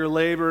 knowing that your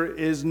labor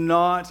is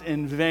not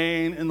in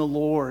vain in the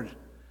Lord.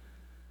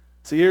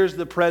 So here's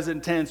the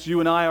present tense. You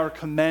and I are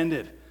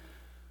commended.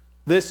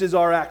 This is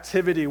our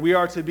activity. We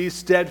are to be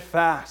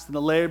steadfast in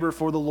the labor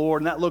for the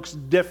Lord, and that looks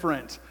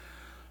different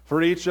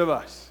for each of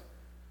us.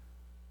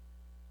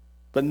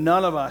 But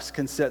none of us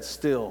can sit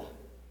still.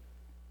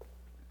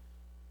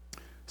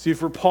 See,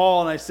 for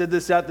Paul, and I said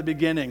this at the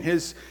beginning,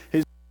 his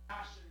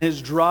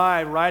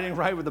drive, riding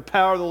right with the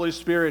power of the Holy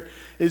Spirit,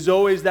 is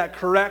always that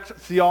correct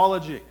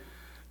theology.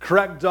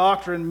 Correct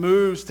doctrine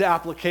moves to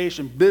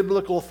application.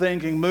 Biblical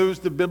thinking moves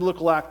to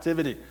biblical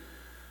activity.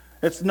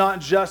 It's not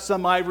just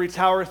some ivory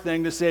tower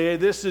thing to say, hey,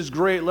 this is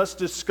great, let's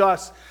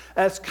discuss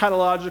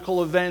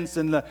eschatological events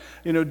and the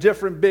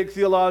different big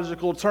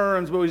theological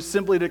terms, but we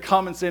simply to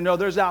come and say, no,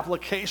 there's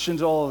application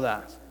to all of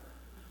that.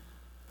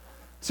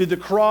 See, the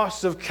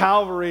cross of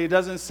Calvary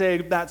doesn't say,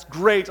 that's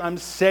great, I'm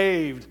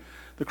saved.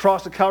 The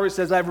cross of Calvary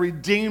says, I've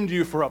redeemed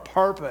you for a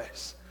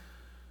purpose.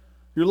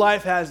 Your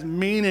life has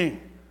meaning,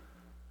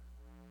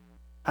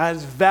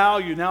 has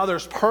value. Now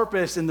there's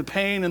purpose in the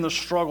pain and the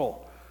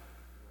struggle.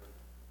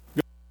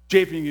 God is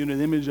shaping you in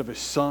the image of His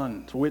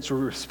Son, to which we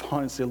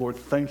respond and say, Lord,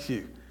 thank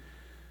you.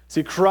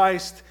 See,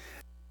 Christ is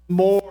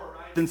more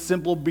than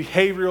simple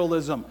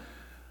behavioralism.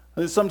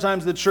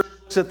 Sometimes the church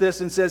looks at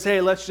this and says, hey,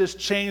 let's just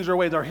change our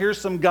ways, or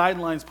here's some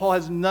guidelines. Paul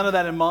has none of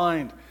that in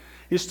mind.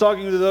 He's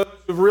talking to those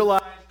who've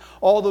realized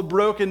all the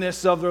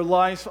brokenness of their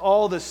life,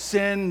 all the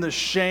sin, the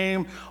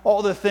shame,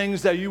 all the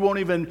things that you won't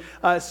even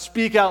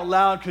speak out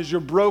loud because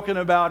you're broken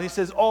about. He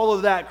says all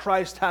of that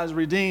Christ has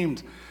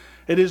redeemed.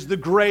 It is the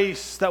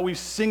grace that we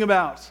sing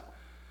about.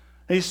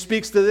 And he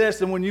speaks to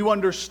this, and when you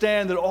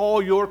understand that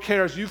all your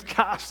cares, you've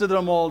casted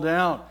them all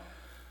down,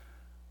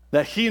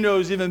 that he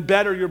knows even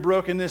better your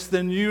brokenness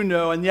than you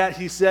know, and yet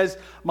he says,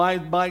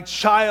 my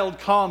child,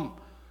 come,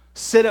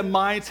 sit at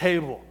my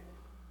table.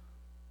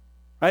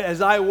 Right?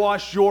 As I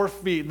wash your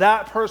feet,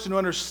 that person who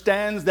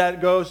understands that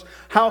goes,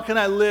 how can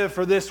I live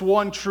for this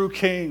one true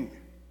King?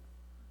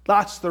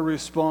 That's the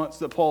response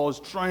that Paul is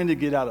trying to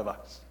get out of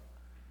us.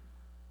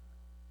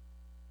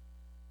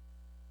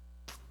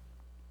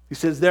 He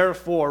says,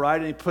 therefore, right?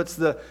 And he puts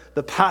the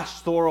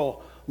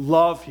pastoral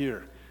love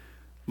here.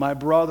 My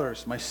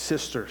brothers, my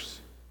sisters,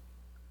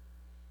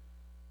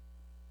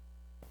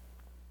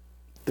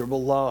 they're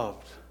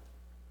beloved.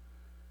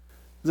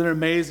 Isn't it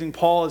amazing?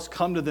 Paul has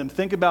come to them.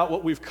 Think about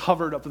what we've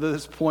covered up to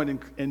this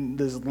point in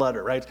this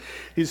letter, right?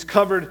 He's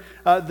covered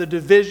the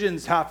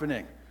divisions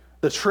happening,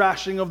 the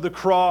trashing of the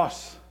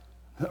cross,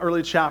 the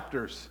early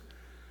chapters,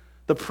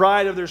 the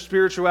pride of their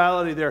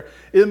spirituality, their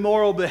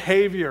immoral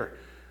behavior,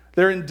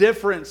 their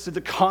indifference to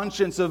the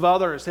conscience of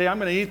others. Hey, I'm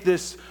going to eat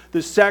this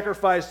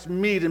sacrificed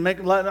meat and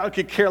I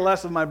could care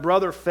less if my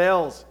brother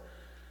fails.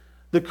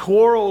 The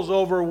quarrels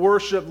over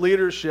worship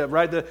leadership,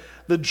 right?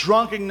 The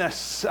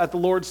drunkenness at the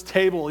Lord's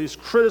table. He's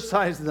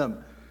criticized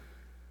them.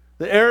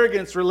 The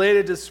arrogance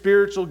related to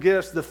spiritual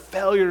gifts. The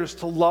failures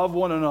to love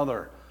one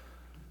another.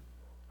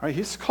 Right?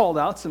 He's called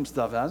out some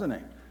stuff, hasn't he?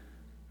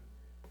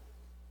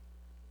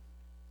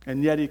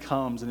 And yet he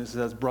comes and he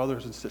says,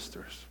 brothers and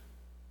sisters.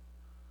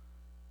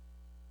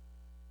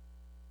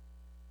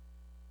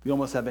 You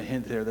almost have a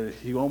hint there that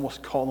he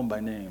almost called them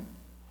by name.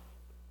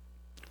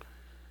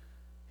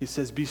 He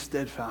says, be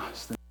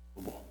steadfast and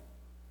immovable.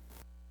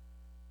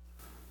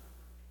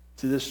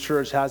 See, this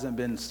church hasn't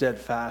been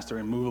steadfast or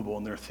immovable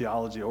in their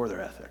theology or their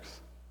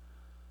ethics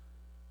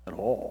at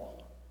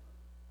all.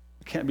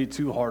 We can't be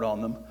too hard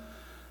on them.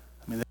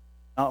 I mean,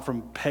 they're out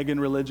from pagan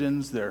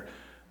religions. Their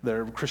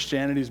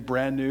Christianity's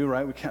brand new,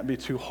 right? We can't be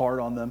too hard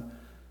on them.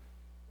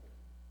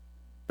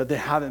 But they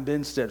haven't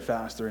been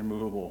steadfast or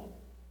immovable.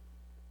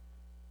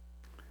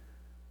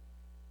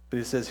 But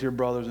he says here,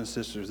 brothers and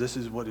sisters, this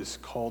is what is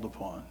called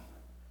upon.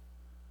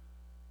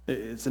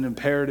 It's an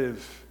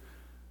imperative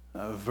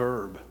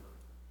verb,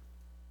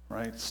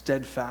 right?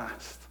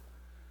 Steadfast.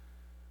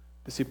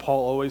 You see,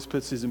 Paul always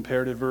puts his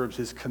imperative verbs,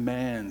 his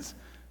commands,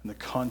 in the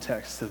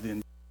context of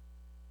the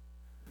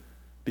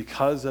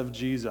because of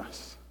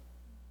Jesus,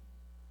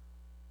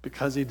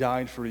 because he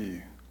died for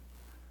you,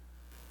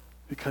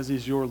 because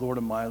he's your Lord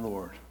and my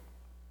Lord.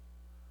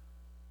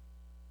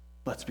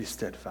 Let's be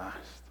steadfast.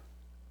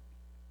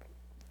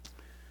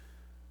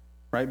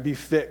 Right? Be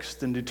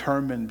fixed and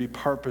determined. Be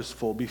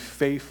purposeful. Be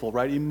faithful.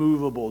 Right?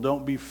 Immovable.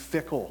 Don't be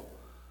fickle.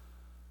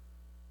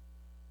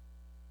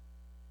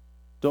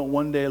 Don't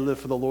one day live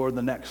for the Lord,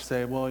 the next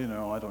say, well,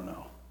 I don't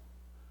know.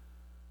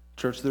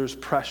 Church, there's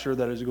pressure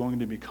that is going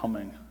to be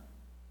coming.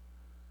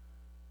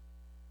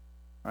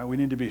 Right? We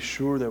need to be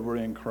sure that we're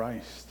in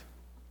Christ.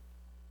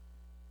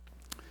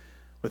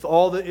 With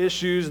all the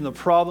issues and the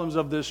problems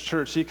of this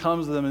church, he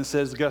comes to them and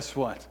says, guess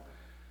what?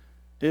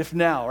 If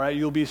now, right,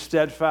 you'll be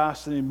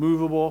steadfast and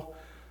immovable,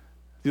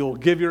 you'll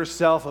give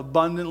yourself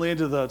abundantly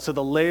to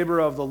the labor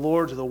of the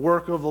Lord, to the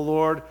work of the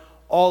Lord,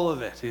 all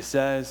of it, he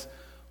says,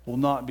 will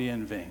not be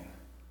in vain.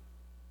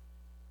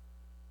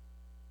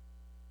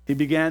 He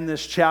began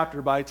this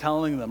chapter by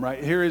telling them,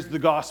 right, here is the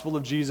gospel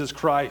of Jesus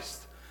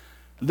Christ.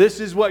 This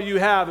is what you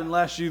have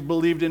unless you've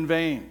believed in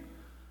vain.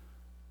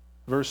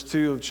 Verse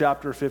 2 of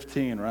chapter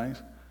 15, right?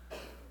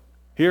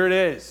 Here it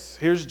is.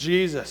 Here's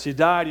Jesus. He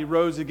died. He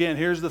rose again.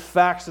 Here's the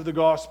facts of the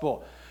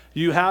gospel.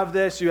 You have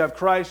this. You have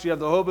Christ. You have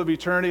the hope of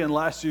eternity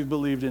unless you've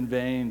believed in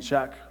vain.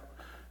 Check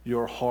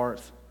your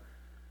heart.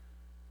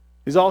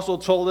 He's also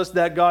told us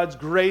that God's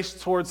grace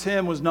towards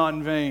him was not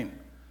in vain.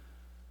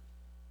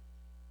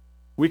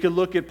 We could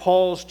look at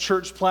Paul's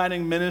church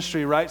planting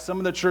ministry, right? Some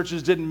of the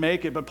churches didn't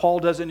make it, but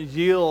Paul doesn't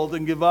yield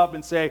and give up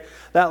and say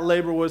that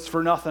labor was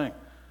for nothing.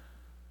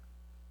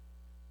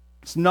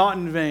 It's not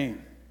in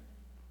vain.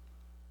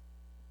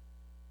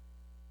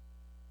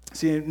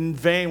 See, in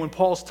vain, when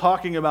Paul's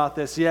talking about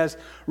this, he has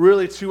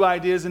really two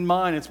ideas in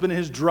mind. It's been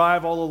his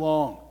drive all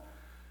along.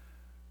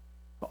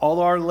 All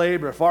our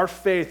labor, if our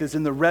faith is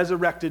in the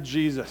resurrected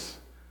Jesus,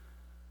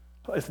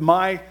 if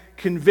my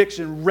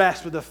conviction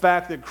rests with the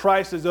fact that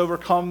Christ has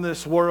overcome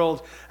this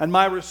world, and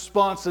my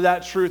response to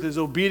that truth is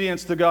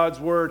obedience to God's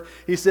word,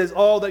 he says,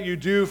 all that you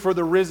do for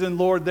the risen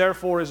Lord,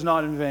 therefore, is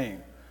not in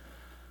vain.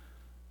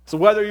 So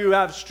whether you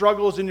have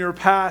struggles in your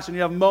past and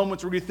you have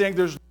moments where you think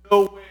there's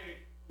no way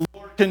the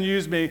Lord can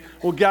use me,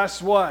 well,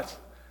 guess what?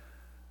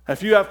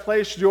 If you have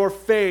placed your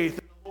faith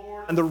in the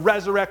Lord and the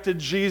resurrected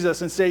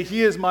Jesus and say,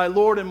 He is my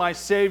Lord and my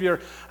Savior.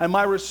 And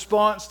my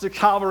response to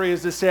Calvary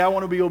is to say, I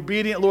want to be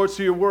obedient, Lord,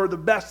 to your word, the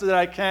best that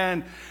I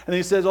can. And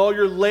he says, all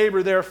your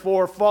labor,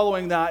 therefore,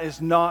 following that is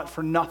not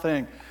for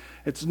nothing.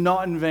 It's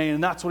not in vain.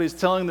 And that's what he's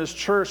telling this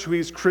church who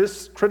he's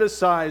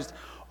criticized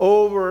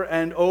over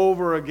and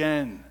over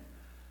again.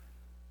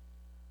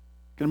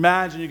 You can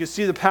imagine, you can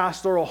see the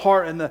pastoral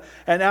heart, and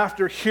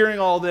after hearing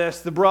all this,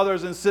 the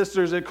brothers and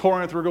sisters at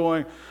Corinth were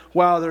going,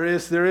 wow, there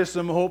is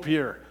some hope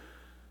here.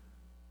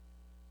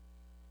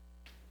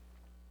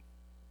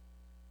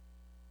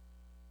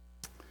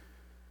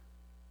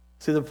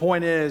 See, the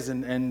point is,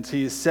 and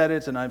he said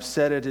it and I've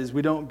said it, is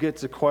we don't get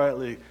to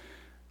quietly,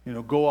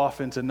 go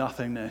off into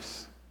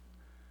nothingness.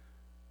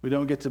 We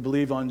don't get to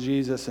believe on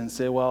Jesus and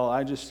say, well,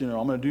 I'm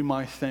going to do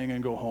my thing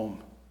and go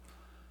home.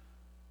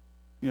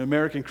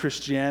 American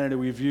Christianity,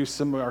 we view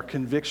some of our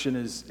conviction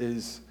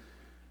as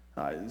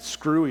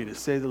screwy, to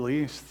say the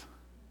least.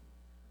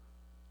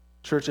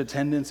 Church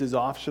attendance is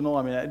optional.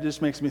 I mean, it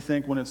just makes me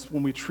think when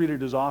we treat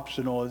it as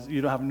optional,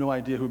 you don't have no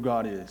idea who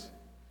God is.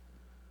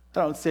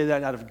 I don't say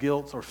that out of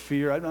guilt or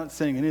fear. I'm not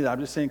saying any of that. I'm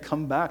just saying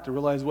come back to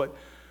realize what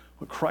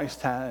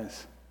Christ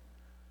has.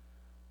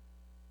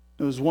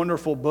 Those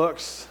wonderful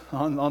books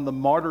on the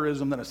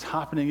martyrism that is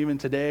happening even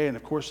today, and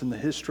of course in the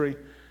history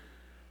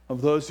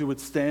of those who would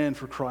stand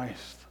for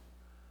Christ.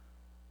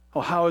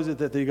 Well, how is it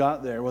that they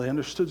got there? Well, they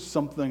understood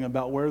something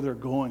about where they're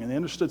going, and they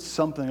understood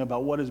something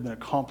about what has been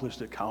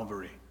accomplished at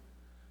Calvary.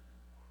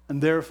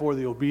 And therefore,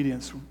 the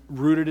obedience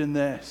rooted in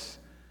this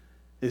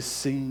is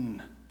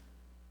seen.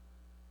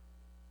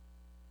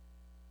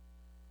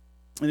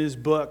 In his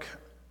book,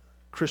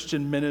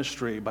 Christian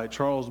Ministry by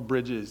Charles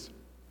Bridges,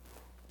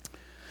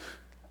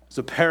 there's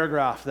a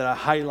paragraph that I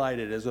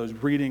highlighted as I was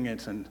reading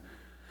it, and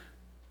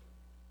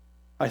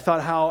I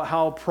thought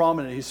how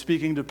prominent. He's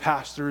speaking to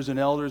pastors and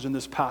elders in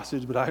this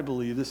passage, but I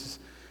believe this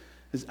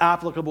is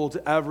applicable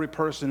to every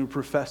person who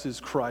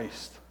professes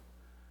Christ.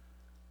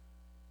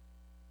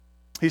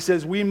 He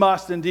says, we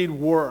must indeed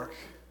work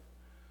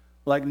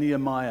like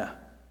Nehemiah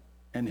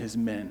and his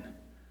men,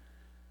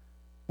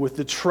 with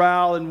the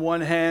trowel in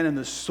one hand and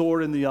the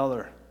sword in the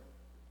other.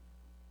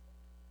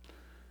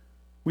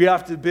 We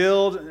have to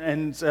build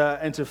and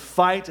to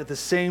fight at the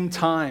same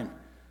time.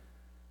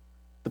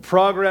 The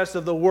progress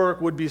of the work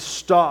would be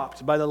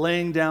stopped by the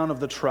laying down of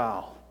the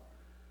trowel.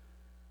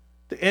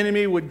 The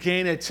enemy would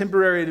gain a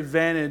temporary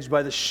advantage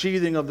by the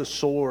sheathing of the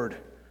sword.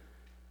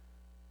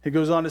 He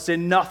goes on to say,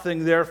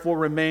 nothing therefore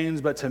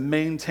remains but to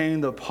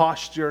maintain the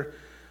posture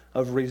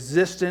of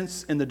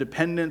resistance in the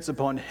dependence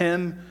upon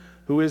Him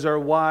who is our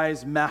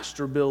wise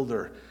master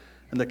builder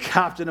and the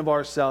captain of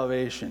our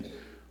salvation,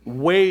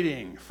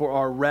 waiting for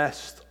our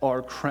rest,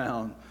 our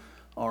crown,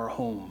 our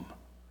home.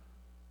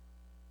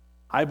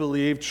 I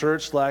believe,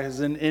 church, like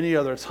as in any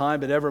other time,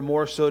 but ever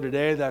more so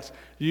today, that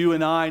you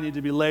and I need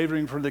to be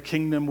laboring for the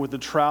kingdom with the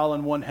trowel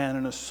in one hand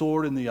and a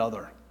sword in the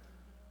other.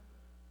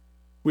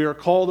 We are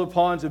called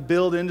upon to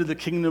build into the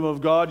kingdom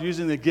of God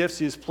using the gifts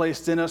He has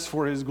placed in us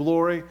for His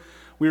glory.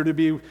 We are to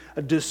be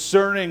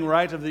discerning,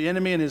 right, of the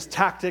enemy and his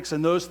tactics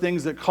and those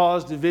things that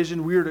cause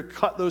division. We are to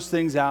cut those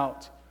things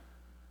out.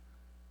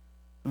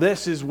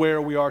 This is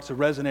where we are to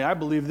resonate. I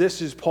believe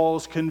this is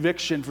Paul's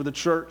conviction for the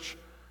church.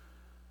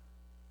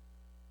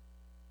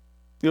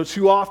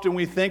 Too often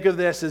we think of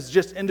this as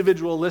just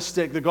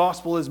individualistic. The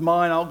gospel is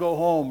mine, I'll go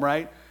home,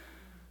 right?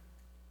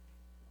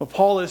 But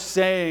Paul is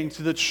saying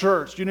to the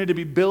church, you need to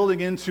be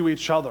building into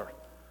each other.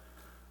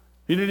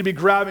 You need to be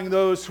grabbing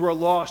those who are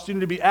lost. You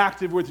need to be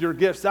active with your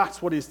gifts. That's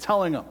what he's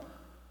telling them.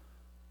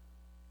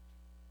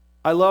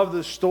 I love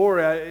the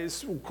story.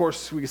 Of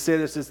course, we can say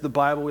this, it's the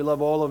Bible. We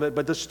love all of it.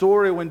 But the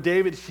story when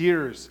David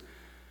hears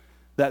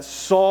that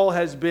Saul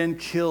has been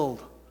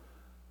killed.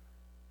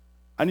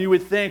 And you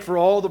would think for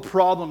all the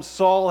problems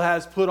Saul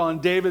has put on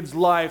David's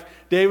life,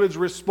 David's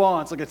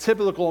response, like a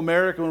typical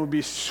American, would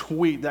be,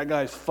 sweet, that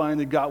guy's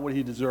finally got what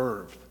he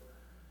deserved.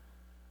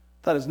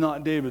 That is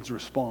not David's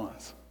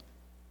response.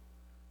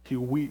 He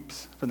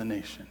weeps for the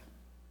nation.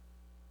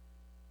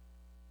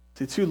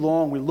 See, too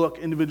long we look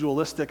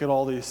individualistic at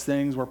all these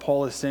things where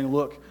Paul is saying,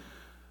 look,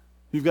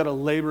 you've got to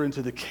labor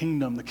into the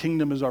kingdom. The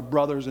kingdom is our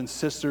brothers and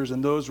sisters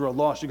and those who are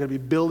lost. You've got to be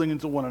building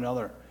into one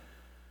another.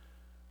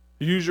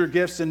 Use your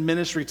gifts in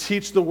ministry.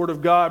 Teach the word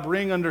of God.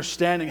 Bring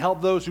understanding.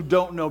 Help those who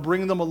don't know.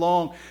 Bring them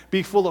along.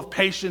 Be full of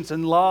patience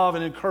and love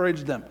and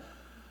encourage them.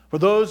 For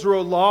those who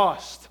are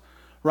lost,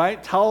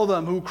 right? Tell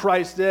them who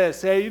Christ is.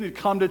 Say, you need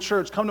to come to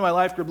church. Come to my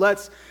life group.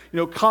 Let's,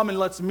 come and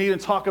let's meet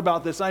and talk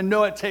about this. I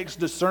know it takes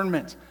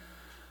discernment.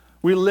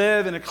 We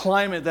live in a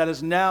climate that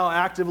is now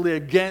actively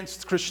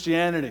against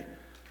Christianity.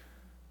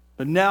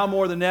 But now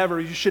more than ever,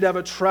 you should have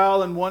a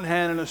trowel in one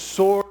hand and a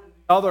sword in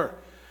the other.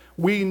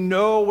 We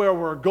know where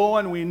we're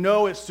going. We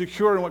know it's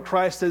secure in what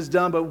Christ has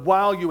done. But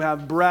while you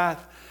have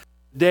breath,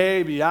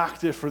 today be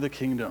active for the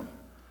kingdom.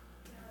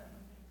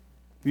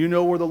 You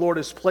know where the Lord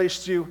has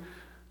placed you,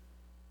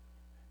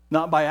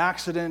 not by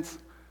accident.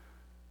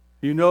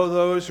 You know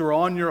those who are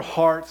on your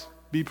heart.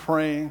 Be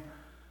praying.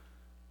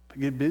 But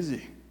get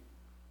busy.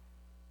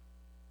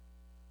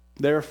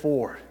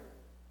 Therefore,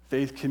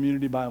 Faith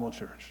Community Bible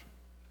Church,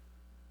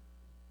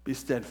 be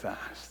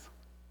steadfast,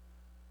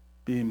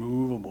 be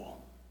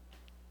immovable,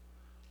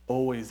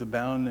 always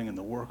abounding in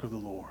the work of the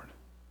Lord,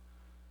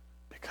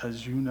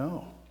 because you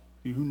now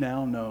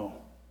know,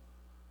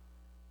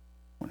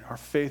 when our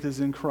faith is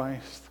in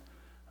Christ,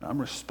 and I'm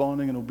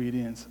responding in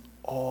obedience,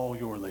 all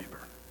your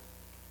labor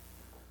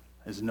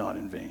is not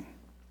in vain.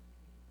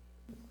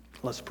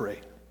 Let's pray.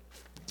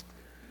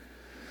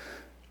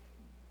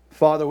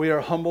 Father, we are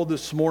humbled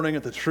this morning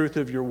at the truth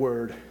of your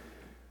word.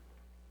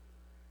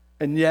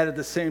 And yet at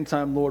the same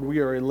time, Lord, we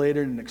are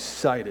elated and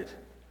excited.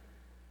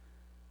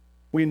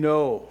 We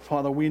know,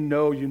 Father, we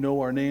know you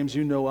know our names.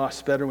 You know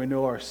us better. We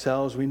know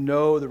ourselves. We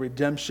know the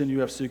redemption you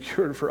have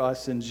secured for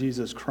us in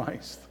Jesus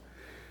Christ.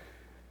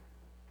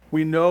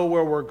 We know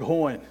where we're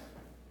going.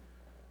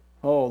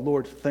 Oh,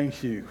 Lord,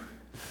 thank you.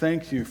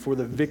 Thank you for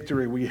the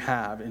victory we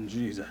have in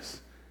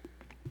Jesus.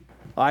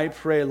 I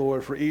pray,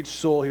 Lord, for each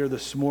soul here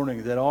this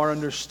morning that our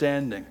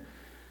understanding,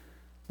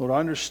 Lord, our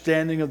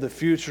understanding of the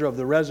future, of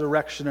the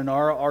resurrection, and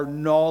our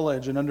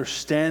knowledge and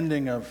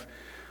understanding of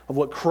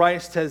what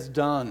Christ has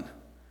done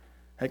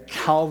at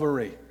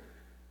Calvary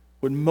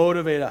would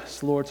motivate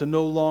us, Lord, to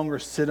no longer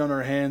sit on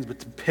our hands, but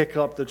to pick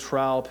up the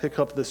trowel, pick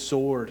up the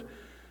sword,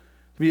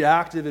 to be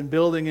active in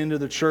building into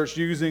the church,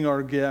 using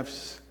our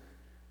gifts.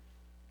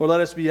 Lord,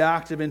 let us be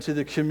active into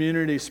the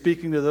community,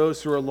 speaking to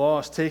those who are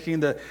lost, taking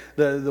the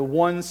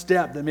one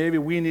step that maybe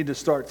we need to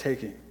start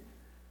taking.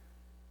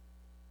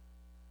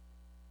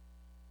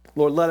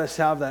 Lord, let us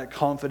have that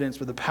confidence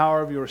with the power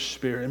of your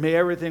Spirit. And may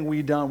everything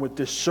we done with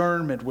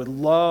discernment, with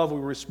love, we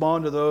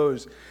respond to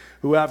those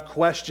who have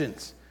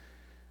questions.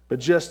 But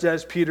just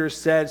as Peter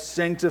said,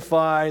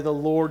 sanctify the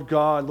Lord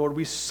God. Lord,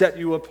 we set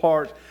you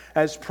apart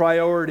as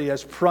priority,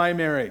 as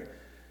primary.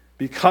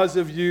 Because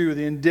of you,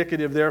 the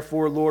indicative,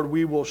 therefore, Lord,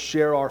 we will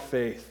share our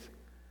faith.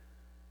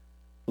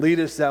 Lead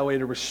us that way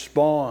to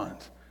respond.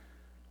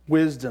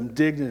 Wisdom,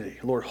 dignity,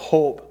 Lord,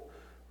 hope,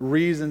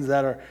 reasons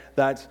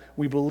that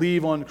we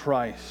believe on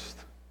Christ.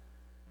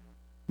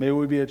 May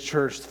we be a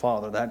church,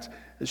 Father, that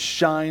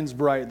shines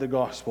bright the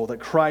gospel, that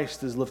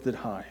Christ is lifted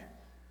high.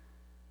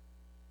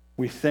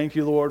 We thank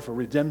you, Lord, for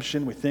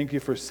redemption. We thank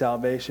you for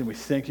salvation. We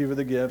thank you for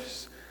the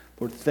gifts.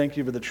 Lord, thank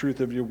you for the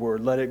truth of your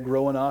word. Let it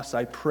grow in us.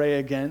 I pray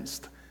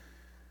against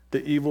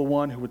the evil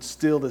one who would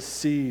steal the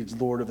seeds,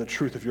 Lord, of the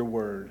truth of your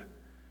word.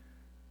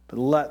 But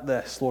let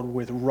this, Lord,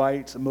 with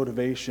right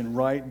motivation,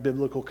 right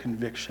biblical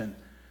conviction,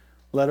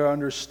 let our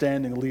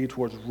understanding lead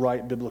towards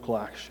right biblical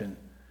action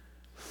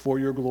for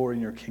your glory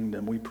and your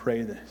kingdom. We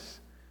pray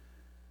this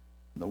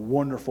in the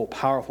wonderful,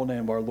 powerful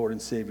name of our Lord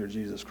and Savior,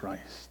 Jesus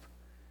Christ.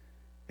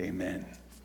 Amen.